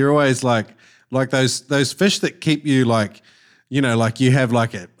 Like you're always like those fish that keep you like, you know, like you have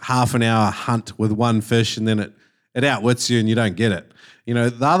like a half an hour hunt with one fish and then it outwits you and you don't get it. You know,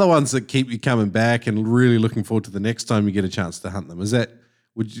 the other ones that keep you coming back and really looking forward to the next time you get a chance to hunt them.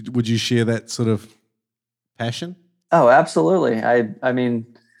 Would you share that sort of passion? Oh, absolutely. I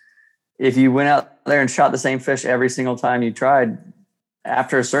mean, if you went out there and shot the same fish every single time you tried,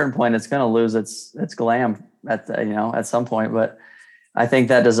 after a certain point, it's going to lose its glam at some point. But I think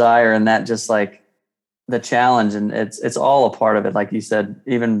that desire and that just like the challenge, and it's all a part of it. Like you said,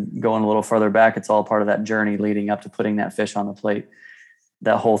 even going a little further back, it's all part of that journey leading up to putting that fish on the plate.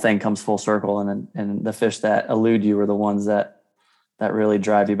 That whole thing comes full circle, and the fish that elude you are the ones that really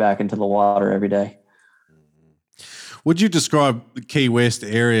drive you back into the water every day. Would you describe the Key West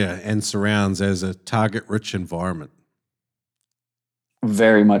area and surrounds as a target-rich environment?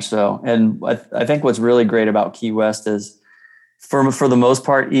 Very much so. And I think what's really great about Key West is for the most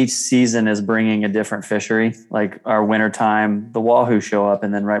part, each season is bringing a different fishery. Like our wintertime, the wahoo show up,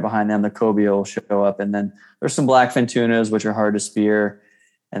 and then right behind them, the cobia will show up. And then there's some blackfin tunas, which are hard to spear.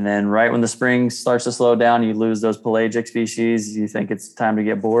 And then right when the spring starts to slow down, you lose those pelagic species. You think it's time to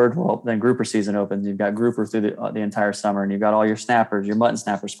get bored. Well, then grouper season opens. You've got grouper through the entire summer, and you've got all your snappers, your mutton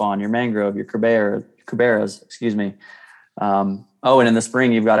snapper spawn, your mangrove, your cuberas, excuse me. And in the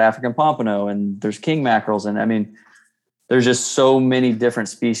spring, you've got African pompano, and there's king mackerels. And I mean, there's just so many different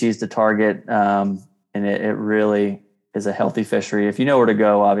species to target. And it really is a healthy fishery. If you know where to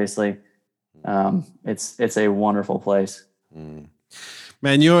go, obviously, it's a wonderful place. Mm.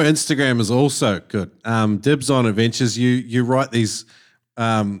 Man, your Instagram is also good. Dibs on Adventures. You write these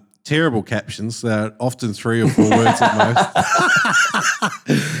terrible captions that are often 3 or 4 words at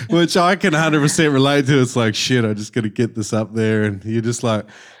most, which I can 100% relate to. It's like, shit, I just got to get this up there. And you're just like,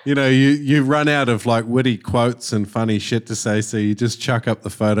 you run out of like witty quotes and funny shit to say, so you just chuck up the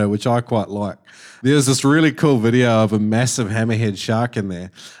photo, which I quite like. There's this really cool video of a massive hammerhead shark in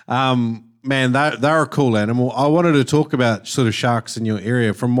there. Man, they're a cool animal. I wanted to talk about sort of sharks in your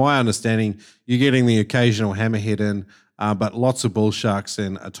area. From my understanding, you're getting the occasional hammerhead in, but lots of bull sharks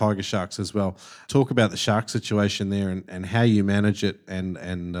and tiger sharks as well. Talk about the shark situation there and how you manage it and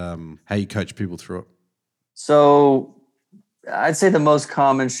how you coach people through it. So I'd say the most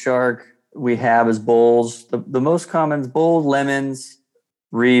common shark we have is bulls. The most common is bull, lemons,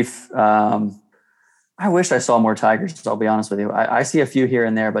 reef. I wish I saw more tigers, I'll be honest with you. I see a few here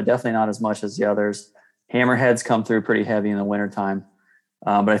and there, but definitely not as much as the others. Hammerheads come through pretty heavy in the wintertime.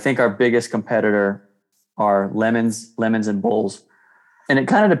 But I think our biggest competitor are lemons and bulls. And it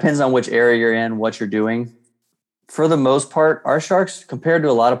kind of depends on which area you're in, what you're doing. For the most part, our sharks, compared to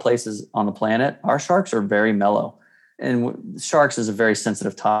a lot of places on the planet, our sharks are very mellow. And sharks is a very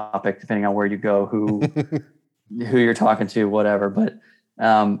sensitive topic, depending on where you go, who you're talking to, whatever. But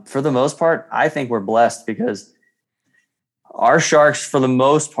for the most part, I think we're blessed because our sharks, for the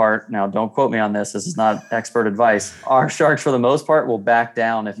most part, now don't quote me on this is not expert advice. Our sharks, for the most part, will back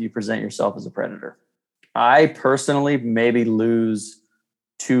down if you present yourself as a predator. I personally maybe lose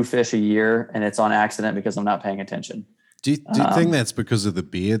 2 fish a year, and it's on accident because I'm not paying attention. Do you think that's because of the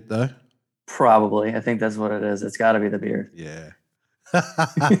beard, though? Probably. I think that's what it is. It's got to be the beard. Yeah.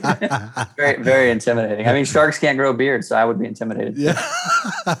 Very, very intimidating. I mean, sharks can't grow beards, so I would be intimidated. Yeah.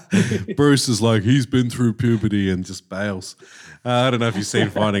 Bruce is like, he's been through puberty and just bails. I don't know if you've seen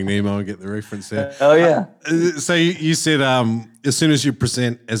Finding Nemo and get the reference there. Oh, yeah. So you said as soon as you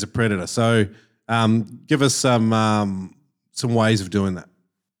present as a predator. So give us some ways of doing that.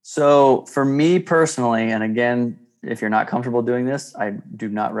 So for me personally, and again, if you're not comfortable doing this, I do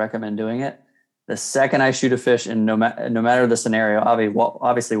not recommend doing it. The second I shoot a fish, and no matter the scenario,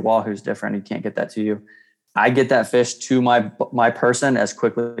 obviously wahoo's different. You can't get that to you. I get that fish to my person as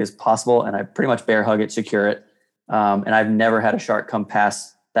quickly as possible, and I pretty much bear hug it, secure it. And I've never had a shark come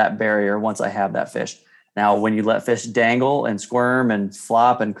past that barrier once I have that fish. Now, when you let fish dangle and squirm and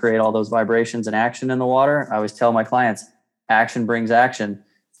flop and create all those vibrations and action in the water, I always tell my clients, action brings action.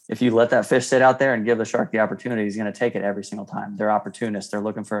 If you let that fish sit out there and give the shark the opportunity, he's going to take it every single time. They're opportunists. They're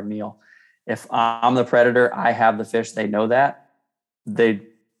looking for a meal. If I'm the predator, I have the fish. They know that.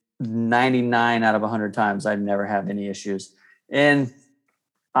 99 out of 100 times, I've never had any issues. And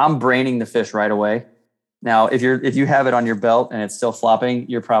I'm braining the fish right away. Now, if you have it on your belt and it's still flopping,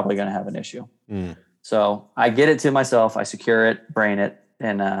 you're probably going to have an issue. Mm. So I get it to myself. I secure it, brain it,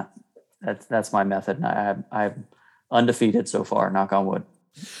 and that's my method. And I'm undefeated so far, knock on wood.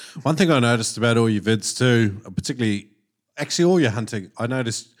 One thing I noticed about all your vids too, particularly actually all your hunting, I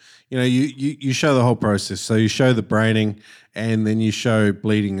noticed, you show the whole process. So you show the braining and then you show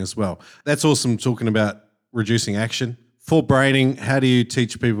bleeding as well. That's awesome, talking about reducing action. For braining, how do you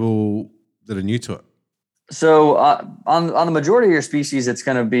teach people that are new to it? So on the majority of your species, it's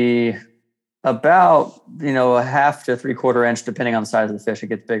going to be about, a half to 3/4 inch, depending on the size of the fish. It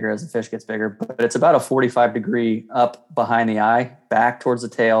gets bigger as the fish gets bigger, but it's about a 45 degree up behind the eye, back towards the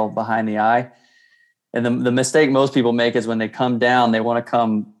tail, behind the eye. And the mistake most people make is when they come down, they want to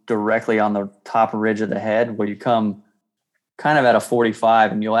come directly on the top ridge of the head, where you come kind of at a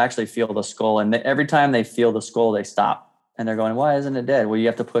 45 and you'll actually feel the skull. And every time they feel the skull, they stop and they're going, why isn't it dead? Well, you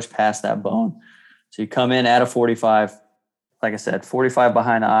have to push past that bone. So you come in at a 45, like I said, 45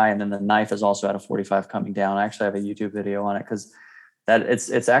 behind the eye, and then the knife is also at a 45 coming down. I actually have a YouTube video on it because that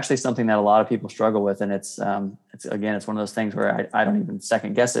it's actually something that a lot of people struggle with. And it's one of those things where I don't even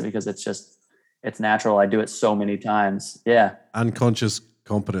second guess it because it's natural. I do it so many times. Yeah. Unconscious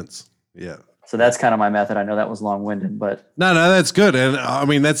competence. Yeah. So that's kind of my method. I know that was long-winded, but no, that's good. And I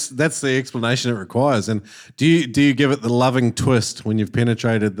mean, that's the explanation it requires. And do you give it the loving twist when you've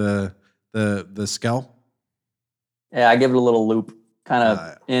penetrated the skull? Yeah, I give it a little loop, kind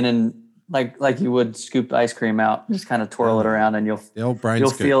of in and like you would scoop ice cream out. Just kind of twirl it around, and the old brain you'll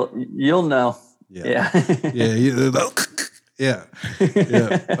scoop. you'll know. Yeah. Yeah.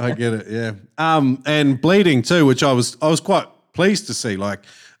 I get it. Yeah. And bleeding too, which I was quite pleased to see. Like,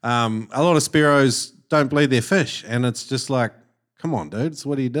 a lot of Spearos don't bleed their fish, and it's just like, come on, dudes,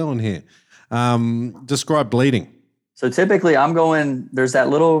 what are you doing here? Describe bleeding. So typically there's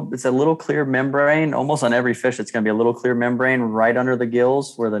it's a little clear membrane, almost on every fish. It's going to be a little clear membrane right under the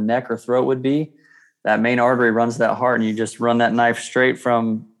gills where the neck or throat would be. That main artery runs that heart, and you just run that knife straight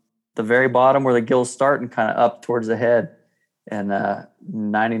from the very bottom where the gills start and kind of up towards the head. And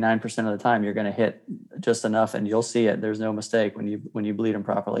 99% of the time you're going to hit just enough, and you'll see it. There's no mistake when you bleed them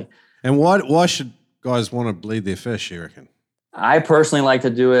properly. And why should guys want to bleed their fish, you reckon? I personally like to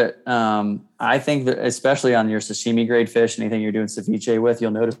do it. I think that especially on your sashimi grade fish, anything you're doing ceviche with,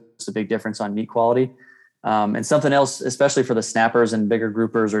 you'll notice a big difference on meat quality. And something else, especially for the snappers and bigger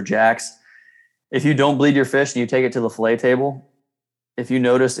groupers or jacks, if you don't bleed your fish and you take it to the fillet table, if you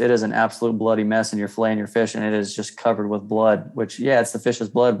notice it is an absolute bloody mess and you're filleting your fish and it is just covered with blood, which, yeah, it's the fish's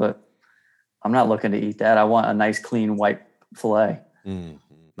blood, but I'm not looking to eat that. I want a nice, clean, white fillet.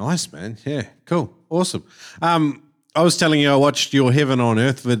 Nice, man. Yeah, cool. Awesome. I was telling you I watched your Heaven on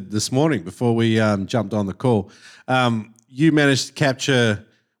Earth vid this morning before we jumped on the call. You managed to capture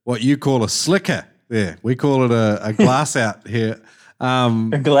what you call a slicker there. We call it a glass out here.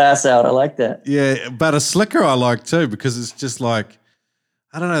 A glass out. I like that. Yeah, but a slicker I like too because it's just like,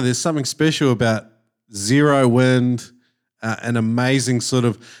 I don't know, there's something special about zero wind, an amazing sort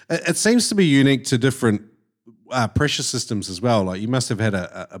of, it seems to be unique to different pressure systems as well. Like you must have had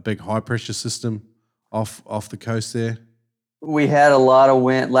a big high pressure system off the coast there. We had a lot of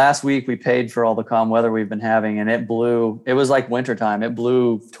wind. Last week we paid for all the calm weather we've been having, and it blew. It was like wintertime. It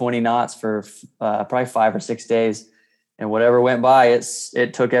blew 20 knots for probably 5 or 6 days. And whatever went by,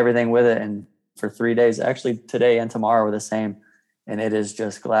 it took everything with it. And for 3 days, actually today and tomorrow were the same. And it is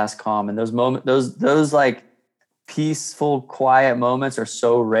just glass calm. And those moments, those like peaceful, quiet moments are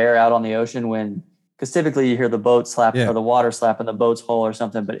so rare out on the ocean because typically you hear the boat slap or the water slap in the boat's hull or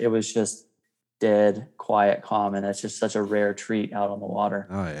something, but it was just dead, quiet, calm. And that's just such a rare treat out on the water.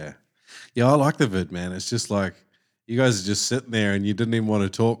 Oh yeah. Yeah. I like the vid, man. It's just like, you guys are just sitting there and you didn't even want to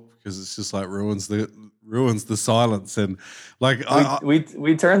talk because it's just like ruins the silence. And like we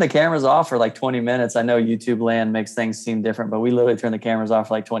turned the cameras off for like 20 minutes. I know YouTube land makes things seem different, but we literally turned the cameras off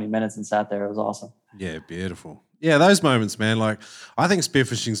for like 20 minutes and sat there. It was awesome. Yeah, beautiful. Yeah, those moments, man. Like I think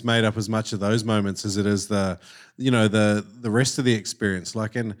spearfishing's made up as much of those moments as it is the rest of the experience.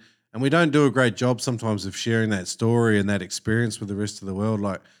 Like and we don't do a great job sometimes of sharing that story and that experience with the rest of the world.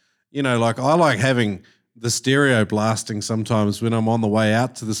 Like, like I like having the stereo blasting sometimes when I'm on the way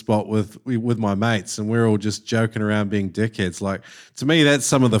out to the spot with my mates and we're all just joking around being dickheads. Like to me, that's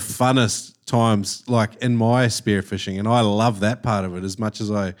some of the funnest times like in my spearfishing. And I love that part of it as much as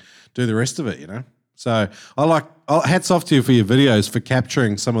I do the rest of it, So hats off to you for your videos for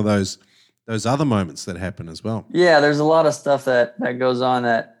capturing some of those other moments that happen as well. Yeah, there's a lot of stuff that goes on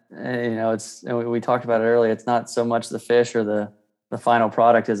that, we talked about it earlier. It's not so much the fish or the final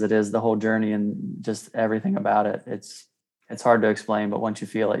product as it is the whole journey and just everything about it. It's hard to explain, but once you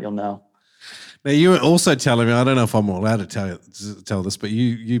feel it, you'll know. Now you were also telling me, I don't know if I'm allowed to tell this, but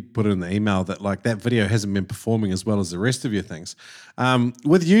you put it in the email that like that video hasn't been performing as well as the rest of your things.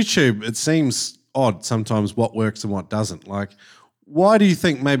 With YouTube, it seems odd sometimes what works and what doesn't. Like, why do you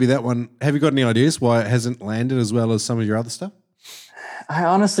think maybe that one? Have you got any ideas why it hasn't landed as well as some of your other stuff? I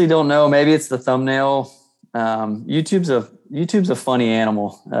honestly don't know. Maybe it's the thumbnail. YouTube's a funny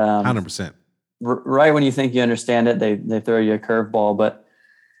animal. 100%. Right when you think you understand it, they throw you a curveball. But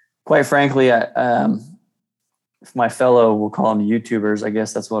quite frankly, if my fellow, we'll call them YouTubers, I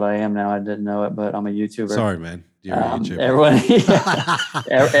guess that's what I am now. I didn't know it, but I'm a YouTuber. Sorry, man. You're a YouTuber.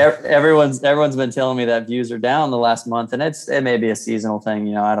 Everyone's been telling me that views are down the last month, and it may be a seasonal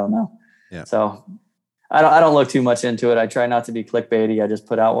thing. I don't know. Yeah. So I don't look too much into it. I try not to be clickbaity. I just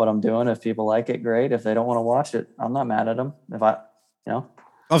put out what I'm doing. If people like it, great. If they don't want to watch it, I'm not mad at them.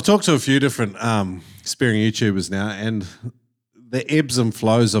 I've talked to a few different spearing YouTubers now, and the ebbs and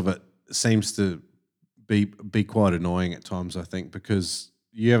flows of it seems to be quite annoying at times, I think, because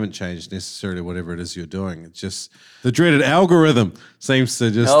you haven't changed necessarily whatever it is you're doing. It's just the dreaded algorithm seems to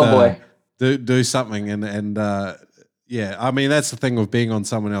just do something. And yeah, I mean, that's the thing with being on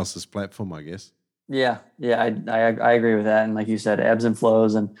someone else's platform, I guess. Yeah, I agree with that. And like you said, ebbs and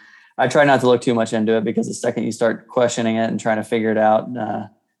flows. And I try not to look too much into it, because the second you start questioning it and trying to figure it out,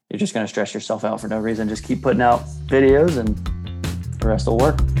 you're just going to stress yourself out for no reason. Just keep putting out videos and the rest will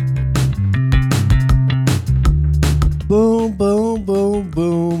work. Boom, boom, boom,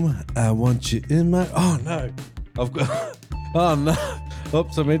 boom. I want you in my... Oh, no. I've got... Oh, no.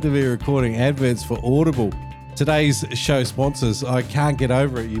 Oops, I meant to be recording adverts for Audible. Today's show sponsors. I can't get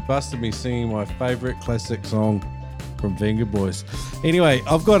over it. You busted me singing my favourite classic song from Vengaboys. Anyway,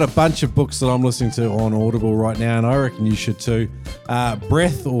 I've got a bunch of books that I'm listening to on Audible right now, and I reckon you should too.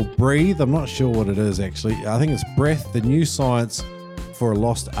 Breath or Breathe. I'm not sure what it is, actually. I think it's Breath, The New Science for a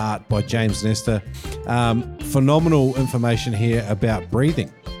Lost Art by James Nestor. Phenomenal information here about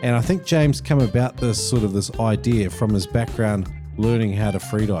breathing. And I think James came about this idea from his background learning how to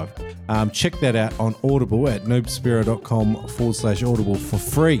freedive. Check that out on Audible at noobspearo.com/Audible for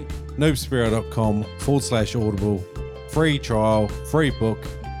free. noobspearo.com/Audible. Free trial, free book.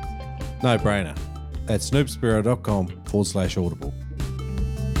 No brainer. That's noobspearo.com/Audible.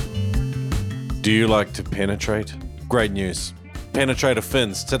 Do you like to penetrate? Great news. Penetrator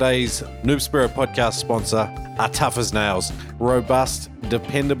Fins, today's Noob Spearo podcast sponsor, are tough as nails. Robust,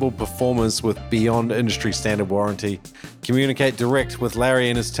 dependable performers with beyond industry standard warranty. Communicate direct with Larry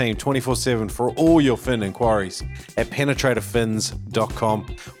and his team 24/7 for all your fin inquiries at penetratorfins.com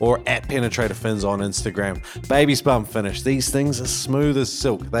or at penetratorfins on Instagram. Baby spum finish. These things are smooth as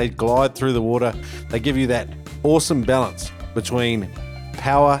silk. They glide through the water. They give you that awesome balance between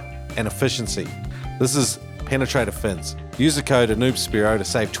power and efficiency. This is Penetrator Fins. Use the code NoobSpearo to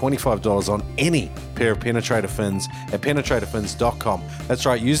save $25 on any pair of Penetrator Fins at penetratorfins.com. That's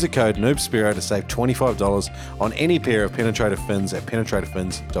right, use the code NoobSpearo to save $25 on any pair of Penetrator Fins at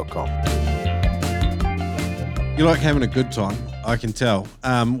penetratorfins.com. You like having a good time, I can tell.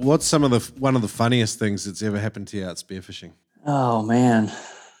 What's one of the funniest things that's ever happened to you out spearfishing? Oh man,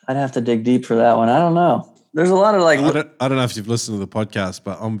 I'd have to dig deep for that one. I don't know. There's a lot of I don't know if you've listened to the podcast,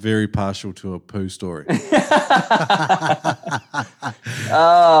 but I'm very partial to a poo story.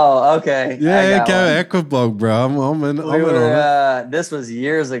 Oh, okay. Yeah, go Aquablog, bro. I'm in on it. This was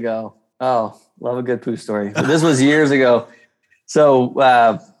years ago. Oh, love a good poo story. But this was years ago.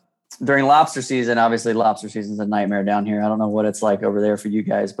 So during lobster season, obviously lobster season's a nightmare down here. I don't know what it's like over there for you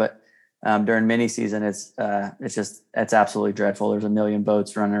guys, but during mini season, it's absolutely dreadful. There's a million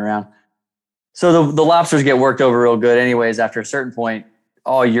boats running around. So the lobsters get worked over real good anyways. After a certain point,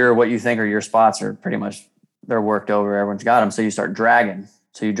 all what you think are your spots are pretty much, they're worked over. Everyone's got them. So you start dragging.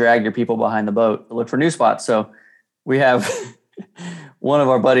 So you drag your people behind the boat to look for new spots. So we have one of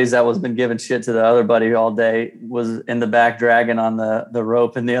our buddies that was been giving shit to the other buddy all day was in the back dragging on the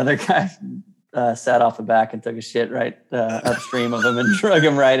rope, and the other guy sat off the back and took a shit right upstream of him and drug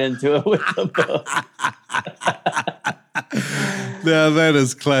him right into it with the boat. Now that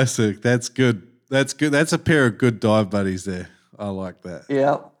is classic. That's good. That's good. That's a pair of good dive buddies there. I like that.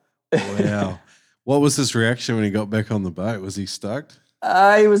 Yeah. Wow. What was his reaction when he got back on the boat? Was he stoked?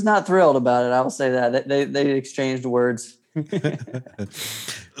 He was not thrilled about it. I will say that. They exchanged words.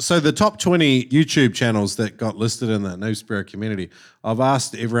 So the top 20 YouTube channels that got listed in the Noob Spearo community, I've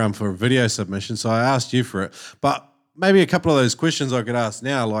asked everyone for a video submission, so I asked you for it. But maybe a couple of those questions I could ask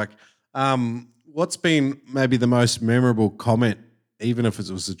now, like what's been maybe the most memorable comment, even if it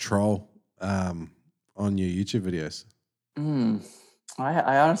was a troll, on your YouTube videos?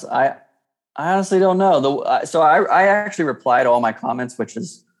 I honestly don't know. So I actually reply to all my comments, which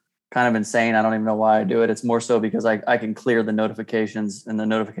is kind of insane. I don't even know why I do it. It's more so because I can clear the notifications, and the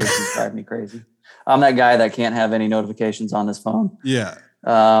notifications drive me crazy. I'm that guy that can't have any notifications on his phone. Yeah.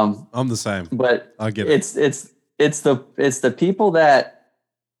 I'm the same. But I get it. It's the people that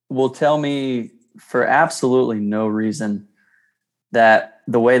will tell me for absolutely no reason that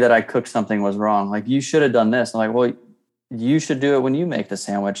the way that I cooked something was wrong. Like, you should have done this. I'm like, well, you should do it when you make the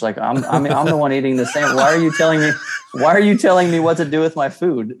sandwich. Like, I'm the one eating the sandwich. Why are you telling me what to do with my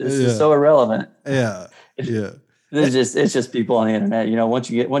food? This is so irrelevant. Yeah. Yeah. It's just people on the internet. You know, once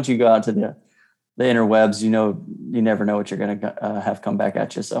you go out to the interwebs, you never know what you're going to have come back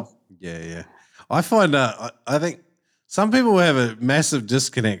at you. So yeah. I find I think some people have a massive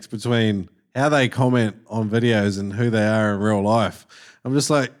disconnect between how they comment on videos and who they are in real life. I'm just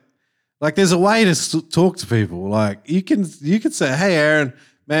like there's a way to talk to people. Like you can say, hey, Aaron,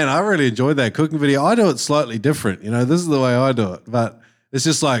 man, I really enjoyed that cooking video. I do it slightly different. You know, this is the way I do it. But It's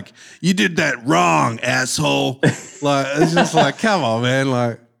just like, you did that wrong, asshole. Like, it's just like, come on, man.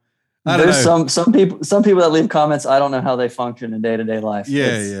 Like, I don't know. Some people that leave comments, I don't know how they function in day-to-day life.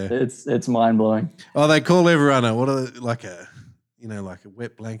 Yeah, It's mind-blowing. Oh, they call everyone like a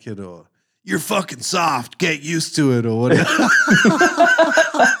wet blanket, or you're fucking soft, get used to it, or whatever.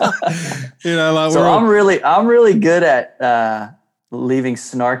 Like, so I'm really good at leaving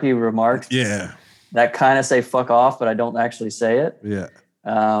snarky remarks. Yeah. That kind of say fuck off, but I don't actually say it. Yeah.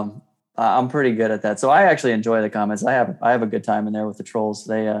 I'm pretty good at that. So I actually enjoy the comments. I have a good time in there with the trolls.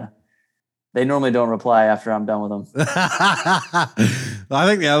 They normally don't reply after I'm done with them. I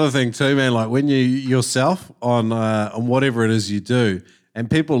think the other thing too, man, like when you yourself on whatever it is you do, and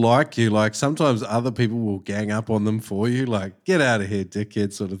people like you, like sometimes other people will gang up on them for you, like get out of here,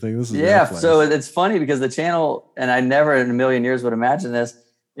 dickhead, sort of thing. This is so it's funny because the channel, and I never in a million years would imagine this,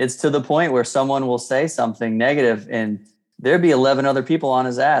 it's to the point where someone will say something negative and there'd be 11 other people on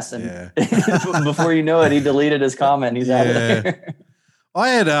his ass, and before you know it, he deleted his comment. He's out of there. I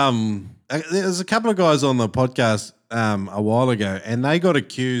had there's a couple of guys on the podcast a while ago, and they got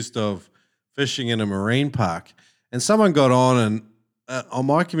accused of fishing in a marine park, and someone got on and on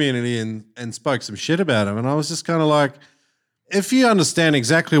my community and spoke some shit about him, and I was just kind of like, if you understand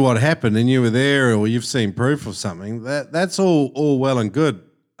exactly what happened and you were there or you've seen proof of something, that's all well and good.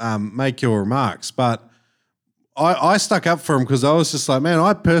 Make your remarks, but I stuck up for him because I was just like, man,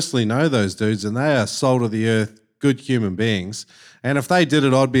 I personally know those dudes and they are salt of the earth, good human beings. And if they did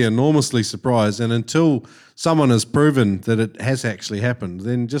it, I'd be enormously surprised. And until someone has proven that it has actually happened,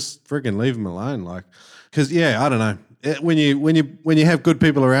 then just friggin' leave them alone. Like, because I don't know. When you have good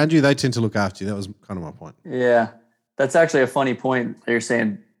people around you, they tend to look after you. That was kind of my point. Yeah, that's actually a funny point. You're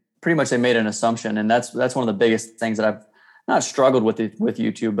saying pretty much they made an assumption, and that's one of the biggest things that I've not struggled with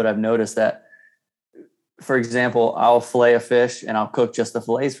YouTube, but I've noticed that. For example, I'll fillet a fish and I'll cook just the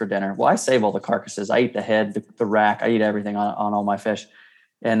fillets for dinner. Well, I save all the carcasses. I eat the head, the rack. I eat everything on all my fish.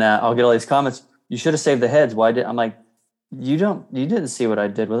 And I'll get all these comments. You should have saved the heads. Why did I'm like, you didn't see what I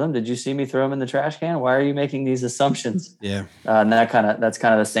did with them. Did you see me throw them in the trash can? Why are you making these assumptions? Yeah. And that's kind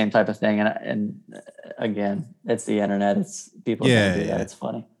of the same type of thing. And again, it's the internet. It's people do that. It's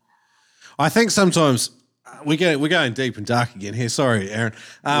funny. I think sometimes we're going deep and dark again here. Sorry, Aaron.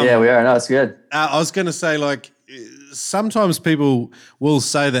 Yeah, we are. No, it's good. I was going to say, like, sometimes people will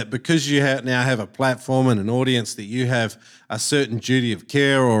say that because you now have a platform and an audience, that you have a certain duty of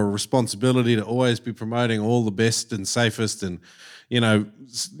care or a responsibility to always be promoting all the best and safest and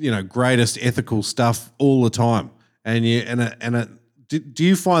greatest ethical stuff all the time. And do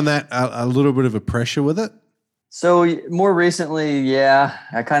you find that a little bit of a pressure with it? So more recently, yeah,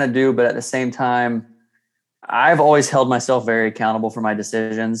 I kind of do, but at the same time, I've always held myself very accountable for my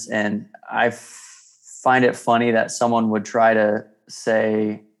decisions, and I find it funny that someone would try to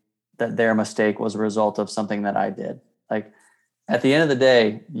say that their mistake was a result of something that I did. Like, at the end of the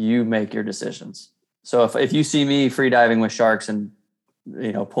day, you make your decisions. So if you see me free diving with sharks and,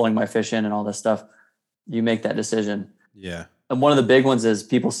 pulling my fish in and all this stuff, you make that decision. Yeah. And one of the big ones is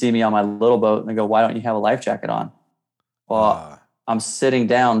people see me on my little boat and they go, why don't you have a life jacket on? Well, I'm sitting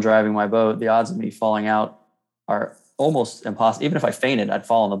down driving my boat. The odds of me falling out are almost impossible. Even if I fainted, I'd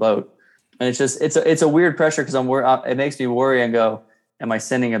fall on the boat. And it's a weird pressure because it makes me worry and go, am I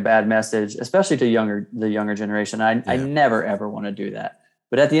sending a bad message, especially to the younger generation? I never ever want to do that.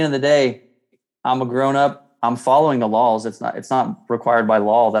 But at the end of the day, I'm a grown up. I'm following the laws. It's not required by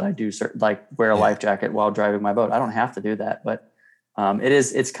law that I do wear a life jacket while driving my boat. I don't have to do that, but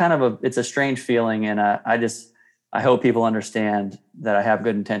it's kind of it's a strange feeling. And I hope people understand that I have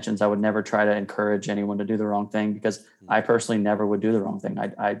good intentions. I would never try to encourage anyone to do the wrong thing because I personally never would do the wrong thing.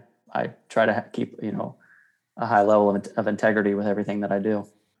 I try to keep, a high level of integrity with everything that I do.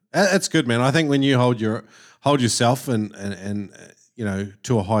 That's good, man. I think when you hold yourself and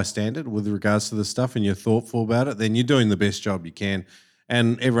to a high standard with regards to this stuff and you're thoughtful about it, then you're doing the best job you can.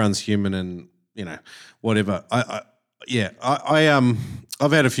 And everyone's human and, whatever. I've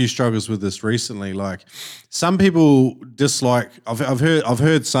had a few struggles with this recently. Like, some people dislike. I've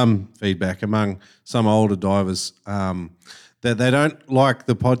heard some feedback among some older divers that they don't like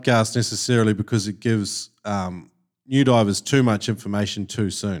the podcast necessarily because it gives new divers too much information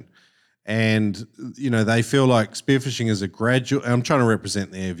too soon, and they feel like spearfishing is a gradual. I'm trying to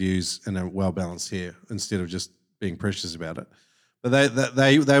represent their views in a well balanced here instead of just being precious about it. But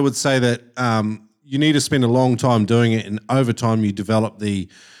they would say that. You need to spend a long time doing it, and over time you develop the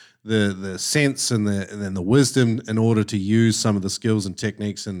sense and the wisdom in order to use some of the skills and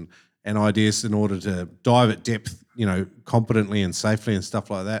techniques and ideas in order to dive at depth, competently and safely and stuff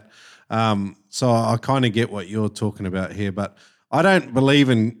like that. So I kind of get what you're talking about here, but I don't believe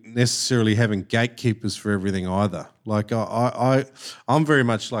in necessarily having gatekeepers for everything either. Like I'm very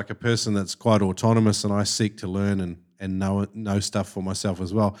much like a person that's quite autonomous, and I seek to learn and know stuff for myself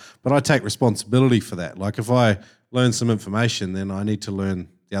as well. But I take responsibility for that. Like if I learn some information, then I need to learn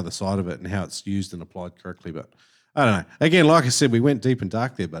the other side of it and how it's used and applied correctly. But I don't know. Again, like I said, we went deep and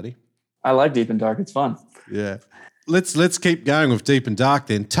dark there, buddy. I like deep and dark. It's fun. Yeah. Let's keep going with deep and dark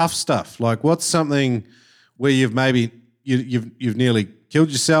then. Tough stuff. Like what's something where you've maybe you've nearly killed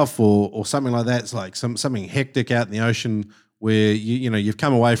yourself or something like that? It's like something hectic out in the ocean where you've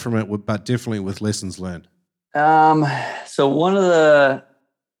come away from it, but definitely with lessons learned. So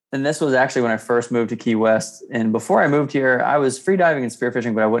and this was actually when I first moved to Key West. And before I moved here, I was free diving and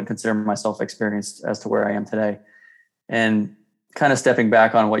spearfishing, but I wouldn't consider myself experienced as to where I am today. And kind of stepping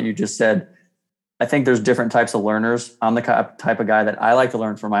back on what you just said, I think there's different types of learners. I'm the type of guy that I like to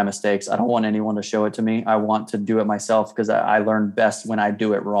learn from my mistakes. I don't want anyone to show it to me. I want to do it myself because I learn best when I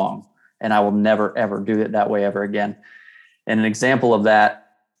do it wrong. And I will never, ever do it that way ever again. And an example of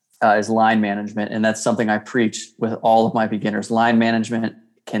that is line management. And that's something I preach with all of my beginners. Line management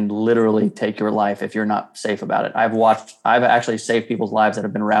can literally take your life if you're not safe about it. I've actually saved people's lives that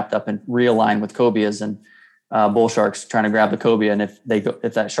have been wrapped up in real line with cobias and bull sharks trying to grab the cobia. And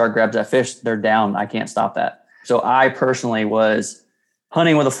if that shark grabs that fish, they're down. I can't stop that. So I personally was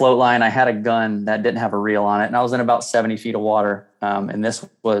hunting with a float line. I had a gun that didn't have a reel on it, and I was in about 70 feet of water. And this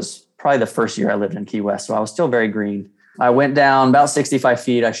was probably the first year I lived in Key West. So I was still very green. I went down about 65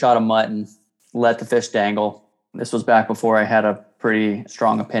 feet. I shot a mutton, let the fish dangle. This was back before I had a pretty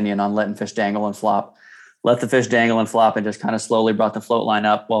strong opinion on letting fish dangle and flop. Let the fish dangle and flop and just kind of slowly brought the float line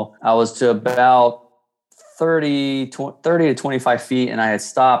up. Well, I was to about 30 to 25 feet and I had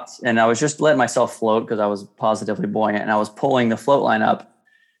stopped and I was just letting myself float because I was positively buoyant, and I was pulling the float line up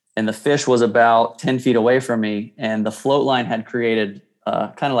and the fish was about 10 feet away from me, and the float line had created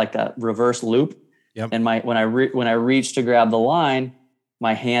kind of like that reverse loop. Yep. And when I reached to grab the line,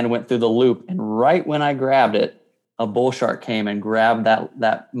 my hand went through the loop, and right when I grabbed it, a bull shark came and grabbed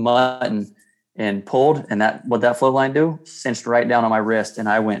that mutton and pulled, and what that float line do? Cinched right down on my wrist, and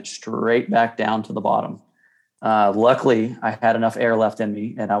I went straight back down to the bottom. Luckily, I had enough air left in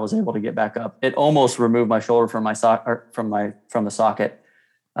me, and I was able to get back up. It almost removed my shoulder from my from the socket,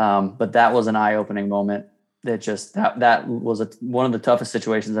 but that was an eye-opening moment. That was one of the toughest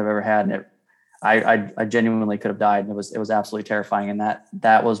situations I've ever had, and I genuinely could have died. And it was absolutely terrifying, and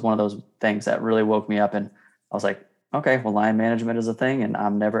that was one of those things that really woke me up. And I was like, okay, well, line management is a thing, and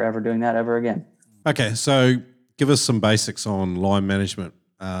I'm never ever doing that ever again. Okay, so give us some basics on line management.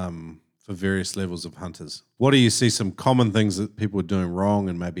 For various levels of hunters. What do you see some common things that people are doing wrong,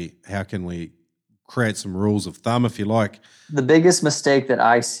 and maybe how can we create some rules of thumb, if you like? The biggest mistake that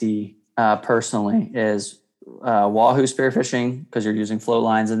I see personally is wahoo spearfishing, because you're using float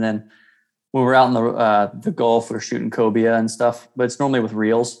lines. And then when we're out in the Gulf, we're shooting cobia and stuff, but it's normally with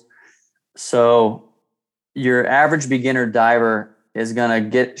reels. So your average beginner diver is going to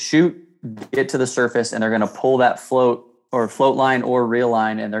get to the surface, and they're going to pull that float line or reel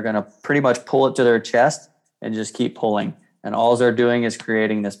line, and they're going to pretty much pull it to their chest and just keep pulling. And all they're doing is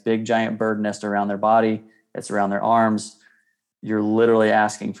creating this big giant bird nest around their body. It's around their arms. You're literally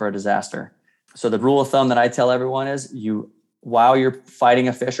asking for a disaster. So the rule of thumb that I tell everyone is while you're fighting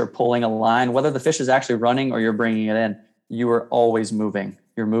a fish or pulling a line, whether the fish is actually running or you're bringing it in, you are always moving.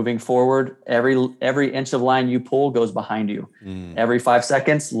 You're moving forward. Every inch of line you pull goes behind you. Every 5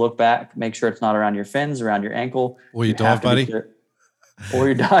 seconds, look back, make sure it's not around your fins, around your ankle. Or your dive buddy. Or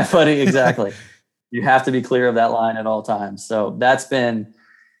your dive buddy, exactly. You have to be clear of that line at all times. So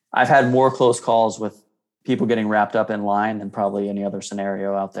I've had more close calls with people getting wrapped up in line than probably any other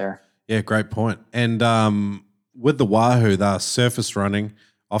scenario out there. Yeah, great point. And with the wahoo, they're surface running.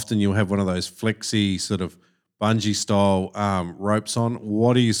 Often you'll have one of those flexi sort of bungee style ropes on.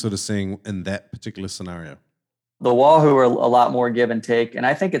 What are you sort of seeing in that particular scenario? The wahoo are a lot more give and take. And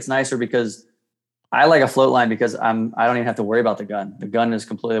I think it's nicer because I like a float line because I don't even have to worry about the gun. The gun is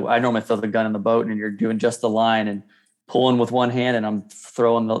I normally throw the gun in the boat, and you're doing just the line and pulling with one hand, and I'm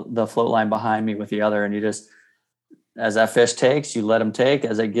throwing the float line behind me with the other. And you just, as that fish takes, you let him take.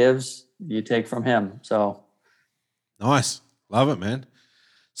 As it gives, you take from him. So nice. Love it, man.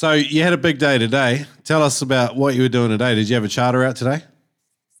 So you had a big day today. Tell us about what you were doing today. Did you have a charter out today?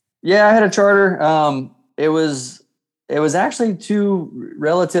 Yeah, I had a charter. It was actually two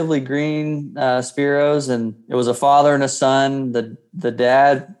relatively green Spiros, and it was a father and a son. The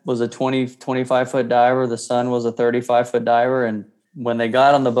dad was a 25 foot diver. The son was a 35 foot diver. And when they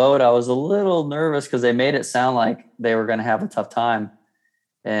got on the boat, I was a little nervous because they made it sound like they were going to have a tough time.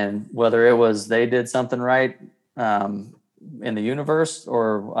 And whether it was they did something right, in the universe,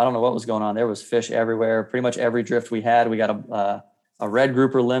 or I don't know what was going on. There was fish everywhere. Pretty much every drift we had, we got a red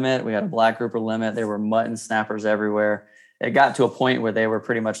grouper limit. We had a black grouper limit. There were mutton snappers everywhere. It got to a point where they were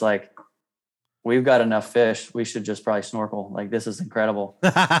pretty much like, we've got enough fish. We should just probably snorkel. Like, this is incredible.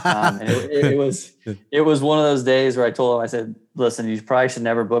 And it was one of those days where I told him, I said, listen, you probably should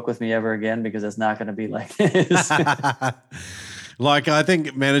never book with me ever again, because it's not going to be like this. Like, I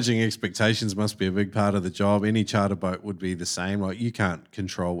think managing expectations must be a big part of the job. Any charter boat would be the same. Like, you can't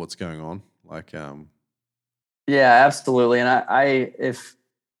control what's going on. Like, yeah, absolutely. And I if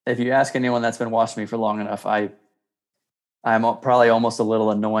you ask anyone that's been watching me for long enough, I'm probably almost a little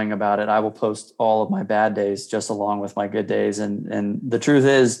annoying about it. I will post all of my bad days just along with my good days. And the truth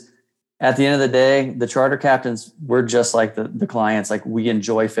is, at the end of the day, the charter captains, we're just like the clients. Like, we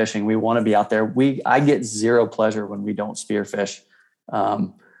enjoy fishing. We want to be out there. I get zero pleasure when we don't spearfish.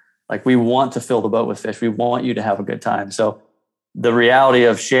 Like, we want to fill the boat with fish. We want you to have a good time. So the reality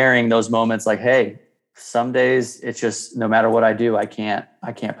of sharing those moments, like, hey, some days it's just, no matter what I do, I can't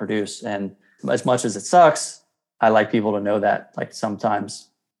produce. And as much as it sucks, I like people to know that, like, sometimes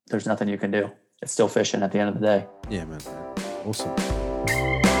there's nothing you can do. It's still fishing at the end of the day. Yeah, man. Awesome.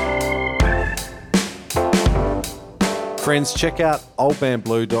 Friends, check out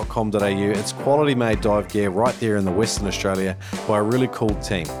oldmanblue.com.au. It's quality made dive gear right there in the Western Australia by a really cool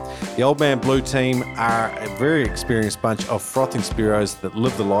team. The Old Man Blue team are a very experienced bunch of frothing spearos that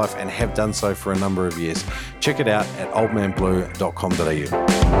live the life and have done so for a number of years. Check it out at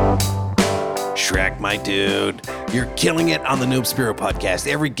oldmanblue.com.au. Shrek, my dude, you're killing it on the Noob Spearo podcast.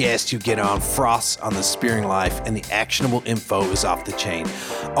 Every guest you get on froths on the spearing life, and the actionable info is off the chain.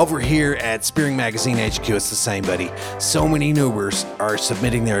 Over here at Spearing Magazine HQ, it's the same, buddy. So many noobers are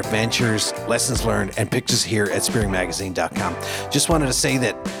submitting their adventures, lessons learned, and pictures here at spearingmagazine.com. Just wanted to say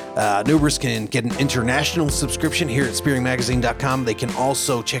that noobers can get an international subscription here at spearingmagazine.com. They can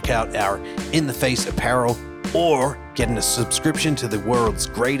also check out our In the Face apparel, or getting a subscription to the world's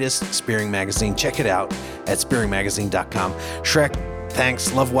greatest spearing magazine. Check it out at spearingmagazine.com. Shrek,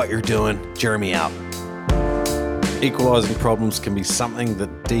 thanks. Love what you're doing. Jeremy out. Equalizing problems can be something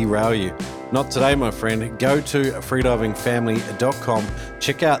that derail you. Not today, my friend. Go to freedivingfamily.com.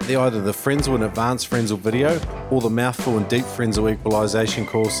 Check out either the Frenzel and Advanced Frenzel video or the Mouthful and Deep Frenzel Equalization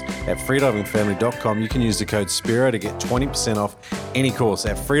course at freedivingfamily.com. You can use the code SPEARO to get 20% off any course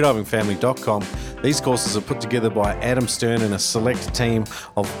at freedivingfamily.com. These courses are put together by Adam Stern and a select team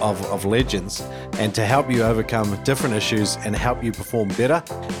of legends, and to help you overcome different issues and help you perform better.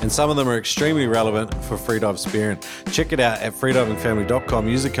 And some of them are extremely relevant for freedive spearing. Check it out at freedivingfamily.com.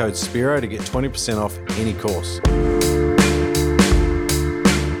 Use the code SPEARO to get 20% off any course.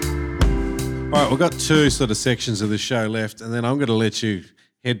 All right, we've got two sort of sections of the show left, and then I'm going to let you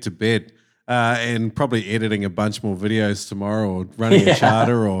head to bed and probably editing a bunch more videos tomorrow, or running a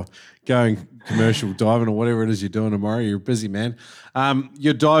charter, or going commercial diving, or whatever it is you're doing tomorrow. You're a busy man.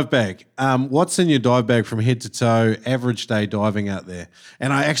 Your dive bag. What's in your dive bag from head to toe, average day diving out there?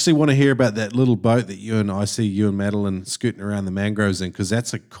 And I actually want to hear about that little boat that I see you and Madeline scooting around the mangroves in, because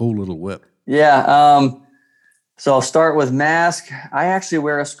that's a cool little whip. Yeah. So I'll start with mask. I actually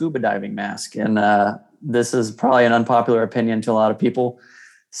wear a scuba diving mask, and this is probably an unpopular opinion to a lot of people.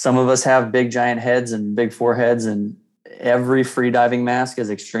 Some of us have big giant heads and big foreheads, and every free diving mask is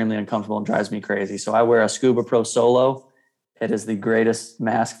extremely uncomfortable and drives me crazy. So I wear a Scuba Pro Solo. It is the greatest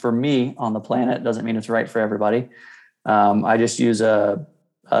mask for me on the planet. Doesn't mean it's right for everybody. I just use a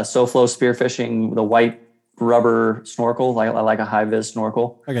SoFlo spearfishing, the white rubber snorkel. I like a high vis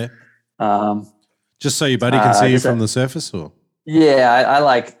snorkel. Okay. Just so your buddy can see you from the surface, or? Yeah, I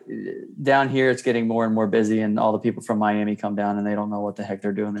like down here. It's getting more and more busy, and all the people from Miami come down, and they don't know what the heck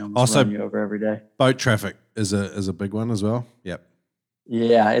they're doing. They almost run you over every day. Boat traffic is a big one as well. Yep.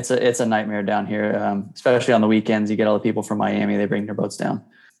 Yeah, it's a nightmare down here, especially on the weekends. You get all the people from Miami; they bring their boats down.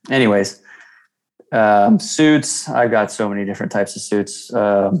 Anyways, suits. I've got so many different types of suits.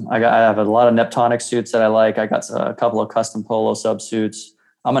 I have a lot of Neptonic suits that I like. I got a couple of custom polo sub suits.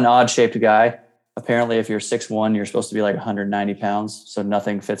 I'm an odd shaped guy. Apparently, if you're 6'1", you're supposed to be like 190 pounds. So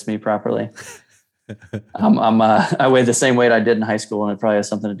nothing fits me properly. I weigh the same weight I did in high school, and it probably has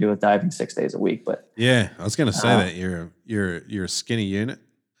something to do with diving 6 days a week. But yeah, I was going to say that you're a skinny unit.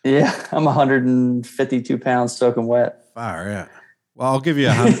 Yeah, I'm 152 pounds soaking wet. Far out. Well, I'll give you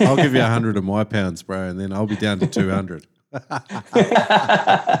 100 of my pounds, bro, and then I'll be down to 200.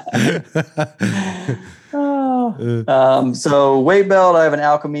 So weight belt, I have an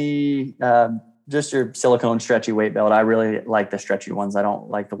Alchemy, just your silicone stretchy weight belt. I really like the stretchy ones. I don't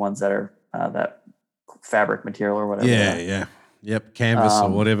like the ones that are that fabric material or whatever. Yeah. Yep. Canvas or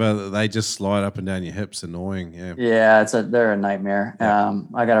whatever. They just slide up and down your hips. Annoying. Yeah. Yeah, they're a nightmare. Yeah.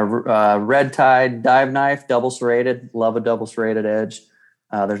 I got a Red Tide dive knife, double serrated. Love a double serrated edge.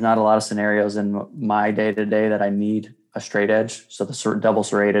 There's not a lot of scenarios in my day to day that I need a straight edge, so the double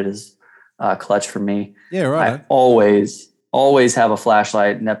serrated is clutch for me. Yeah, right. I always have a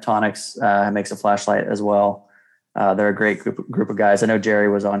flashlight. Neptonics makes a flashlight as well. They're a great group of guys. I know Jerry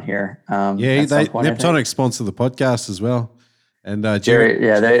was on here. Neptonics sponsor the podcast as well. And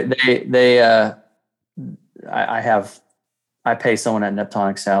Jerry, I pay someone at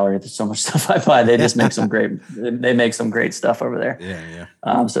Neptonics salary. There's so much stuff I buy. They just make they make some great stuff over there.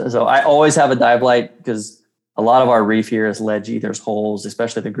 Yeah. So I always have a dive light because a lot of our reef here is ledgy. There's holes,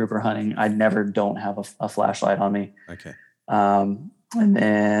 especially the grouper hunting. I never don't have a flashlight on me. Okay. And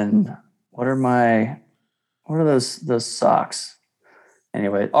then what are those socks?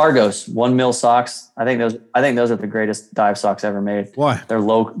 Anyway, Argos 1 mil socks. I think those are the greatest dive socks ever made. Why? They're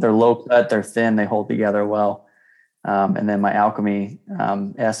low cut. They're thin. They hold together well. And then my Alchemy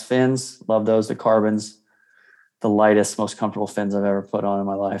S fins. Love those. The carbons, the lightest, most comfortable fins I've ever put on in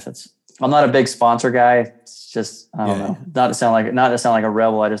my life. I'm not a big sponsor guy. It's just I don't know. Not to sound like a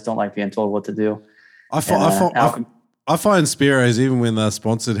rebel. I just don't like being told what to do. I find Spearos, even when they're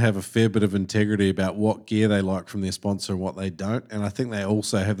sponsored, have a fair bit of integrity about what gear they like from their sponsor and what they don't. And I think they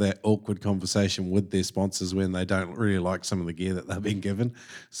also have that awkward conversation with their sponsors when they don't really like some of the gear that they've been given.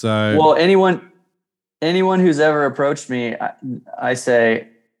 So, well, anyone who's ever approached me, I say,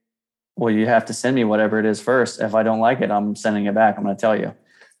 well, you have to send me whatever it is first. If I don't like it, I'm sending it back. I'm going to tell you.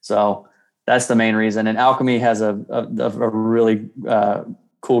 So that's the main reason. And Alchemy has a really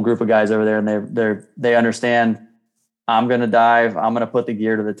cool group of guys over there, and they understand. I'm going to dive. I'm going to put the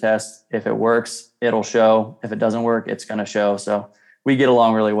gear to the test. If it works, it'll show. If it doesn't work, it's going to show. So we get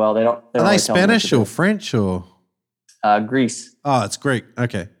along really well. They don't. Are they really Spanish or French or? Greece. Oh, it's Greek.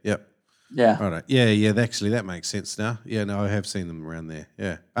 Okay. Yep. Yeah. All right. Yeah. Actually, that makes sense now. Yeah. No, I have seen them around there.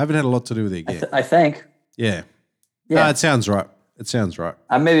 Yeah. I haven't had a lot to do with their gear. I think. Yeah. No, it sounds right.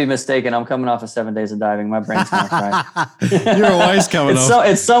 I may be mistaken. I'm coming off of 7 days of diving. My brain's not right. You're always coming off. So,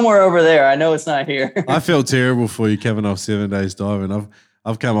 it's somewhere over there. I know it's not here. I feel terrible for you coming off 7 days diving.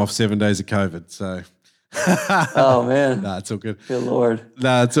 I've come off 7 days of COVID. So. Oh man. Nah, it's all good. Good Lord.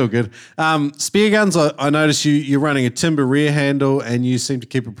 Nah, it's all good. Spear guns. I noticed you're running a timber rear handle, and you seem to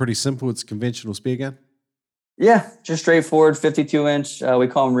keep it pretty simple. It's a conventional spear gun. Yeah, just straightforward 52 inch. We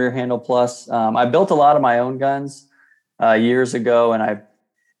call them rear handle plus. I built a lot of my own guns years ago, and I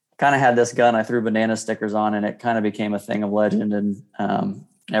kind of had this gun I threw banana stickers on, and it kind of became a thing of legend, and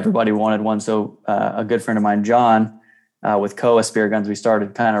everybody wanted one. So a good friend of mine, John, with Koa spear guns, we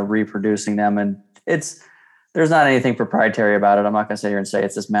started kind of reproducing them, and there's not anything proprietary about it. I'm not going to sit here and say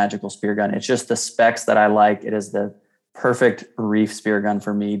it's this magical spear gun. It's just the specs that I like. It is the perfect reef spear gun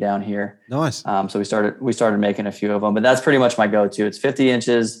for me down here. Nice. So we started making a few of them, but that's pretty much my go-to. It's 50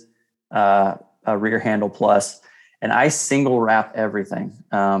 inches, a rear handle plus, and I single wrap everything,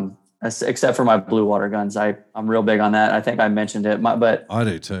 except for my blue water guns. I'm real big on that. I think I mentioned it, but I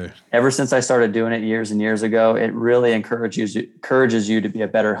do too. Ever since I started doing it years and years ago, it really encourages you to be a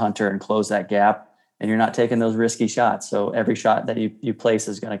better hunter and close that gap. And you're not taking those risky shots. So every shot that you place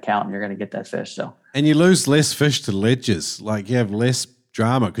is going to count, and you're going to get that fish. So, and you lose less fish to ledges. Like you have less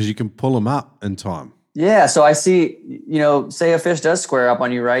drama because you can pull them up in time. Yeah. So I see, say a fish does square up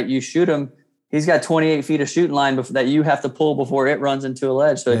on you, right? You shoot him. He's got 28 feet of shooting line that you have to pull before it runs into a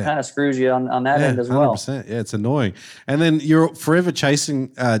ledge. So it kind of screws you on that end as well. 100%. Yeah, it's annoying. And then you're forever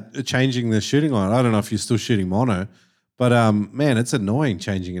changing the shooting line. I don't know if you're still shooting mono, but man, it's annoying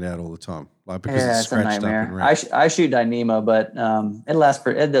changing it out all the time. Like because it's scratched up and wrapped. I shoot Dyneema, but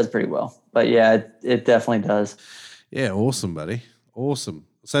it does pretty well. But yeah, it definitely does. Yeah, awesome, buddy. Awesome.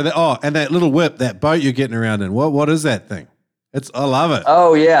 So and that little whip, that boat you're getting around in, what is that thing? I love it.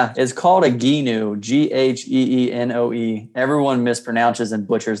 Oh yeah, it's called a Gheenoe, Gheenoe. Everyone mispronounces and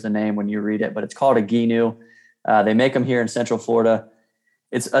butchers the name when you read it, but it's called a Gheenoe. They make them here in Central Florida.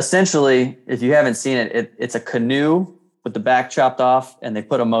 It's essentially, if you haven't seen it, it's a canoe with the back chopped off, and they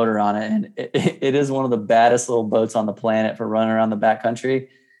put a motor on it. And it is one of the baddest little boats on the planet for running around the backcountry.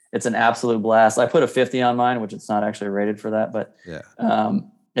 It's an absolute blast. I put a 50 on mine, which it's not actually rated for that, but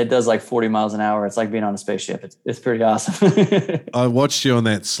it does like 40 miles an hour. It's like being on a spaceship. It's pretty awesome. I watched you on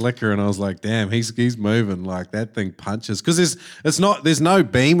that slicker, and I was like, damn, he's moving. Like that thing punches. Cause there's no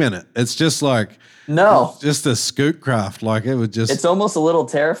beam in it. It's just like, no, just a scoop craft. Like it would just. It's almost a little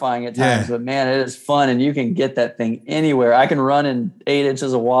terrifying at times, but man, it is fun, and you can get that thing anywhere. I can run in 8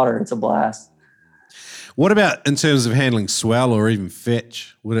 inches of water. It's a blast. What about in terms of handling swell or even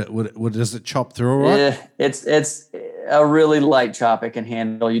fetch? Does it chop through all right? Yeah, it's a really light chop it can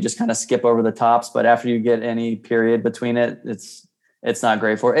handle. You just kind of skip over the tops, but after you get any period between it, it's not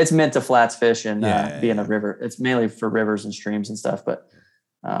great for it. It's meant to flats fish and be in a river. It's mainly for rivers and streams and stuff, but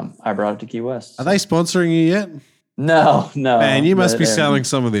I brought it to Key West. Are they sponsoring you yet? No. Man, you must be selling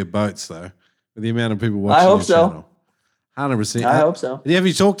some of their boats though, with the amount of people watching. I hope so. Channel. 100%. I hope so. Have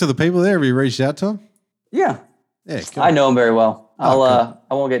you talked to the people there? Have you reached out to them? Yeah. Yeah, cool. I know them very well. Cool.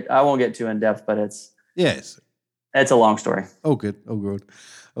 I won't get too in depth, but it's a long story. Oh, good.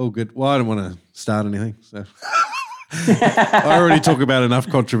 Well, I don't want to start anything, so I already talk about enough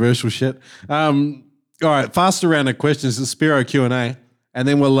controversial shit. All right, faster round of questions, the Spiro Q&A, and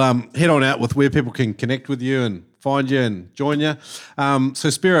then we'll head on out with where people can connect with you and find you and join you. So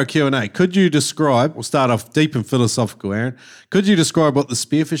Spiro Q&A, could you describe, we'll start off deep and philosophical, Aaron, could you describe what the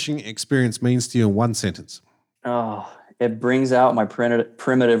spearfishing experience means to you in one sentence? Oh, it brings out my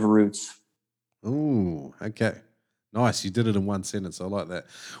primitive roots. Ooh, okay. Nice. You did it in one sentence. I like that.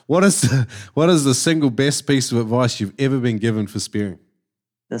 What is the single best piece of advice you've ever been given for spearing?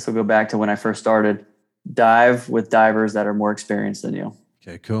 This will go back to when I first started. Dive with divers that are more experienced than you.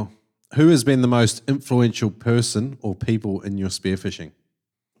 Okay, cool. Who has been the most influential person or people in your spearfishing?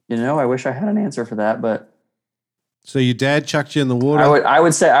 I wish I had an answer for that, but so your dad chucked you in the water? I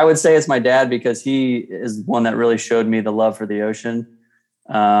would say it's my dad because he is one that really showed me the love for the ocean.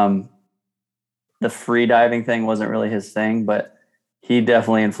 The free diving thing wasn't really his thing, but he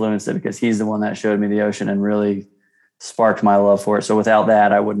definitely influenced it because he's the one that showed me the ocean and really sparked my love for it. So without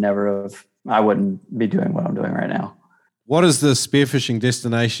that, I wouldn't be doing what I'm doing right now. What is the spearfishing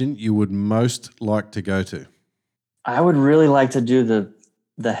destination you would most like to go to? I would really like to do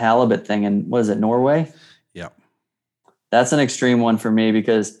the halibut thing in, what is it, Norway? Yeah. That's an extreme one for me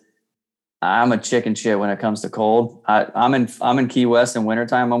because I'm a chicken shit when it comes to cold. I'm in Key West in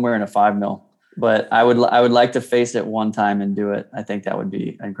wintertime. I'm wearing a 5 mil, but I would like to face it one time and do it. I think that would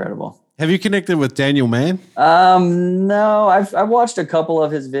be incredible. Have you connected with Daniel Mann? No, I've watched a couple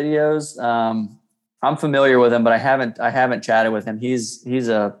of his videos. I'm familiar with him, but I haven't chatted with him. He's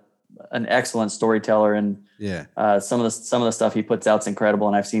an excellent storyteller, and some of the stuff he puts out is incredible.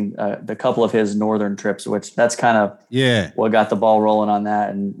 And I've seen the couple of his northern trips, which that's kind of what got the ball rolling on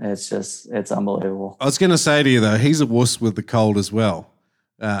that, and it's unbelievable. I was going to say to you though, he's a wuss with the cold as well.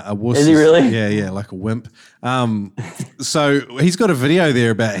 A wuss is he really? Yeah, like a wimp. So he's got a video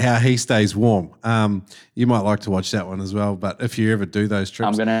there about how he stays warm. You might like to watch that one as well. But if you ever do those trips,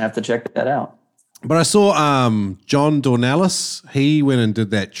 I'm going to have to check that out. But I saw John Dornalis. He went and did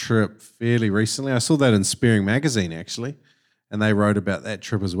that trip fairly recently. I saw that in Spearing Magazine, actually, and they wrote about that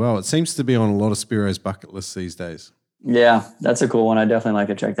trip as well. It seems to be on a lot of Spiro's bucket lists these days. Yeah, that's a cool one. I definitely like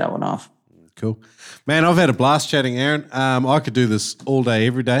to check that one off. Cool. Man, I've had a blast chatting, Aaron. I could do this all day,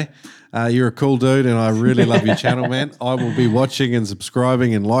 every day. You're a cool dude, and I really love your channel, man. I will be watching and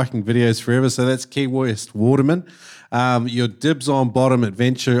subscribing and liking videos forever. So that's Key West Waterman. Your Dibs on Bottom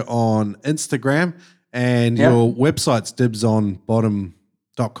Adventure on Instagram, and your website's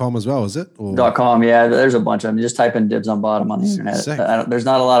dibsonbottom.com as well, is it? Or? .com, yeah. There's a bunch of them. Just type in Dibs on Bottom on the internet. There's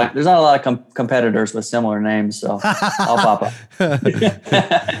not a lot of competitors with similar names, so I'll pop up.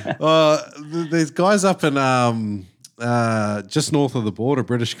 There's guys up in just north of the border,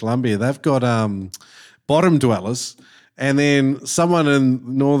 British Columbia. They've got bottom dwellers, and then someone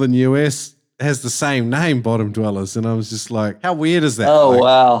in northern US has the same name, Bottom Dwellers, and I was just like, how weird is that? Oh,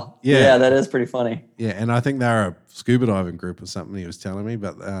 wow. Yeah, that is pretty funny. Yeah, and I think they're a scuba diving group or something he was telling me,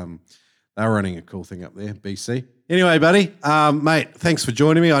 but they're running a cool thing up there, BC. Anyway, buddy, mate, thanks for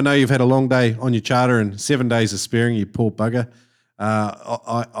joining me. I know you've had a long day on your charter and 7 days of spearing, you poor bugger.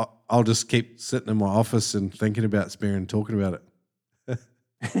 I'll just keep sitting in my office and thinking about spearing and talking about it.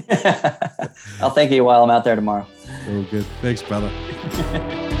 I'll thank you while I'm out there tomorrow. All good. Thanks, brother.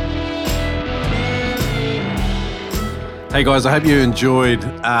 Hey guys, I hope you enjoyed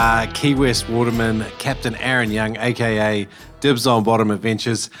Key West Waterman, Captain Aaron Young, aka Dibs on Bottom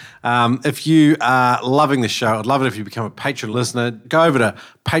Adventures. If you are loving the show, I'd love it if you become a Patreon listener. Go over to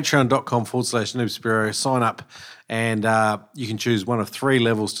patreon.com/Noob sign up, and you can choose one of 3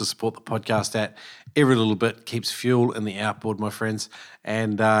 levels to support the podcast at. Every little bit keeps fuel in the outboard, my friends.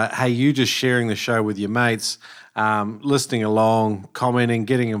 And hey, you just sharing the show with your mates, listening along, commenting,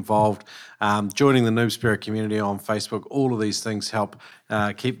 getting involved, joining the Noob Spiro community on Facebook, all of these things help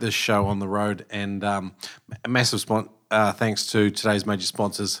keep this show on the road. And a massive thanks to today's major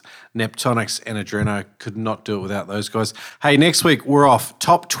sponsors, Neptonics and Adreno. Could not do it without those guys. Hey, next week we're off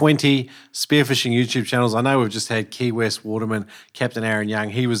top 20 spearfishing YouTube channels. I know we've just had Key West Waterman, Captain Aaron Young.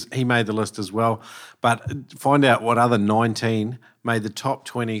 He made the list as well. But find out what other 19 made the top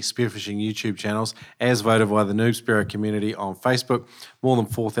 20 spearfishing YouTube channels as voted by the Noob Spearo community on Facebook. More than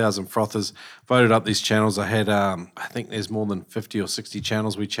 4,000 frothers voted up these channels. I had, I think there's more than 50 or 60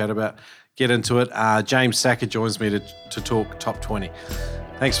 channels we chat about. Get into it. James Sacker joins me to talk top 20.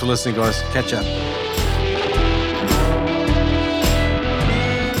 Thanks for listening, guys. Catch up.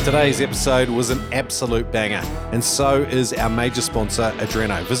 Today's episode was an absolute banger, and so is our major sponsor,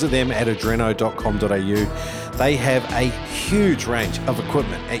 Adreno. Visit them at adreno.com.au. They have a huge range of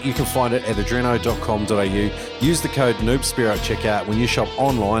equipment. You can find it at adreno.com.au. Use the code NoobSpearo at checkout. When you shop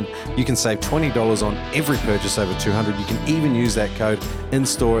online, you can save $20 on every purchase over $200. You can even use that code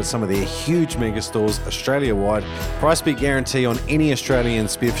in-store at some of their huge mega stores Australia-wide. Price beat guarantee on any Australian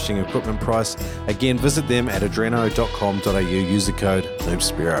spearfishing equipment price. Again, visit them at adreno.com.au. Use the code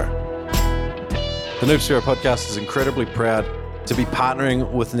NoobSpearo. The Noob Spearo podcast is incredibly proud to be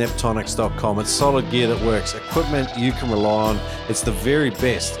partnering with Neptonics.com. It's solid gear that works, equipment you can rely on. It's the very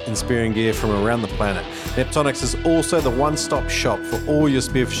best in spearing gear from around the planet. Neptonics is also the one-stop shop for all your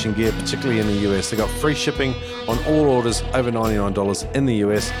spearfishing gear, particularly in the US. They've got free shipping on all orders over $99 in the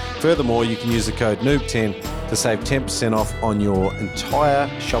US. Furthermore, you can use the code NOOB10 to save 10% off on your entire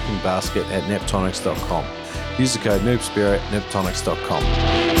shopping basket at Neptonics.com. Use the code NoobSpearo at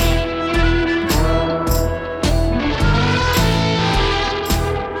Neptonics.com.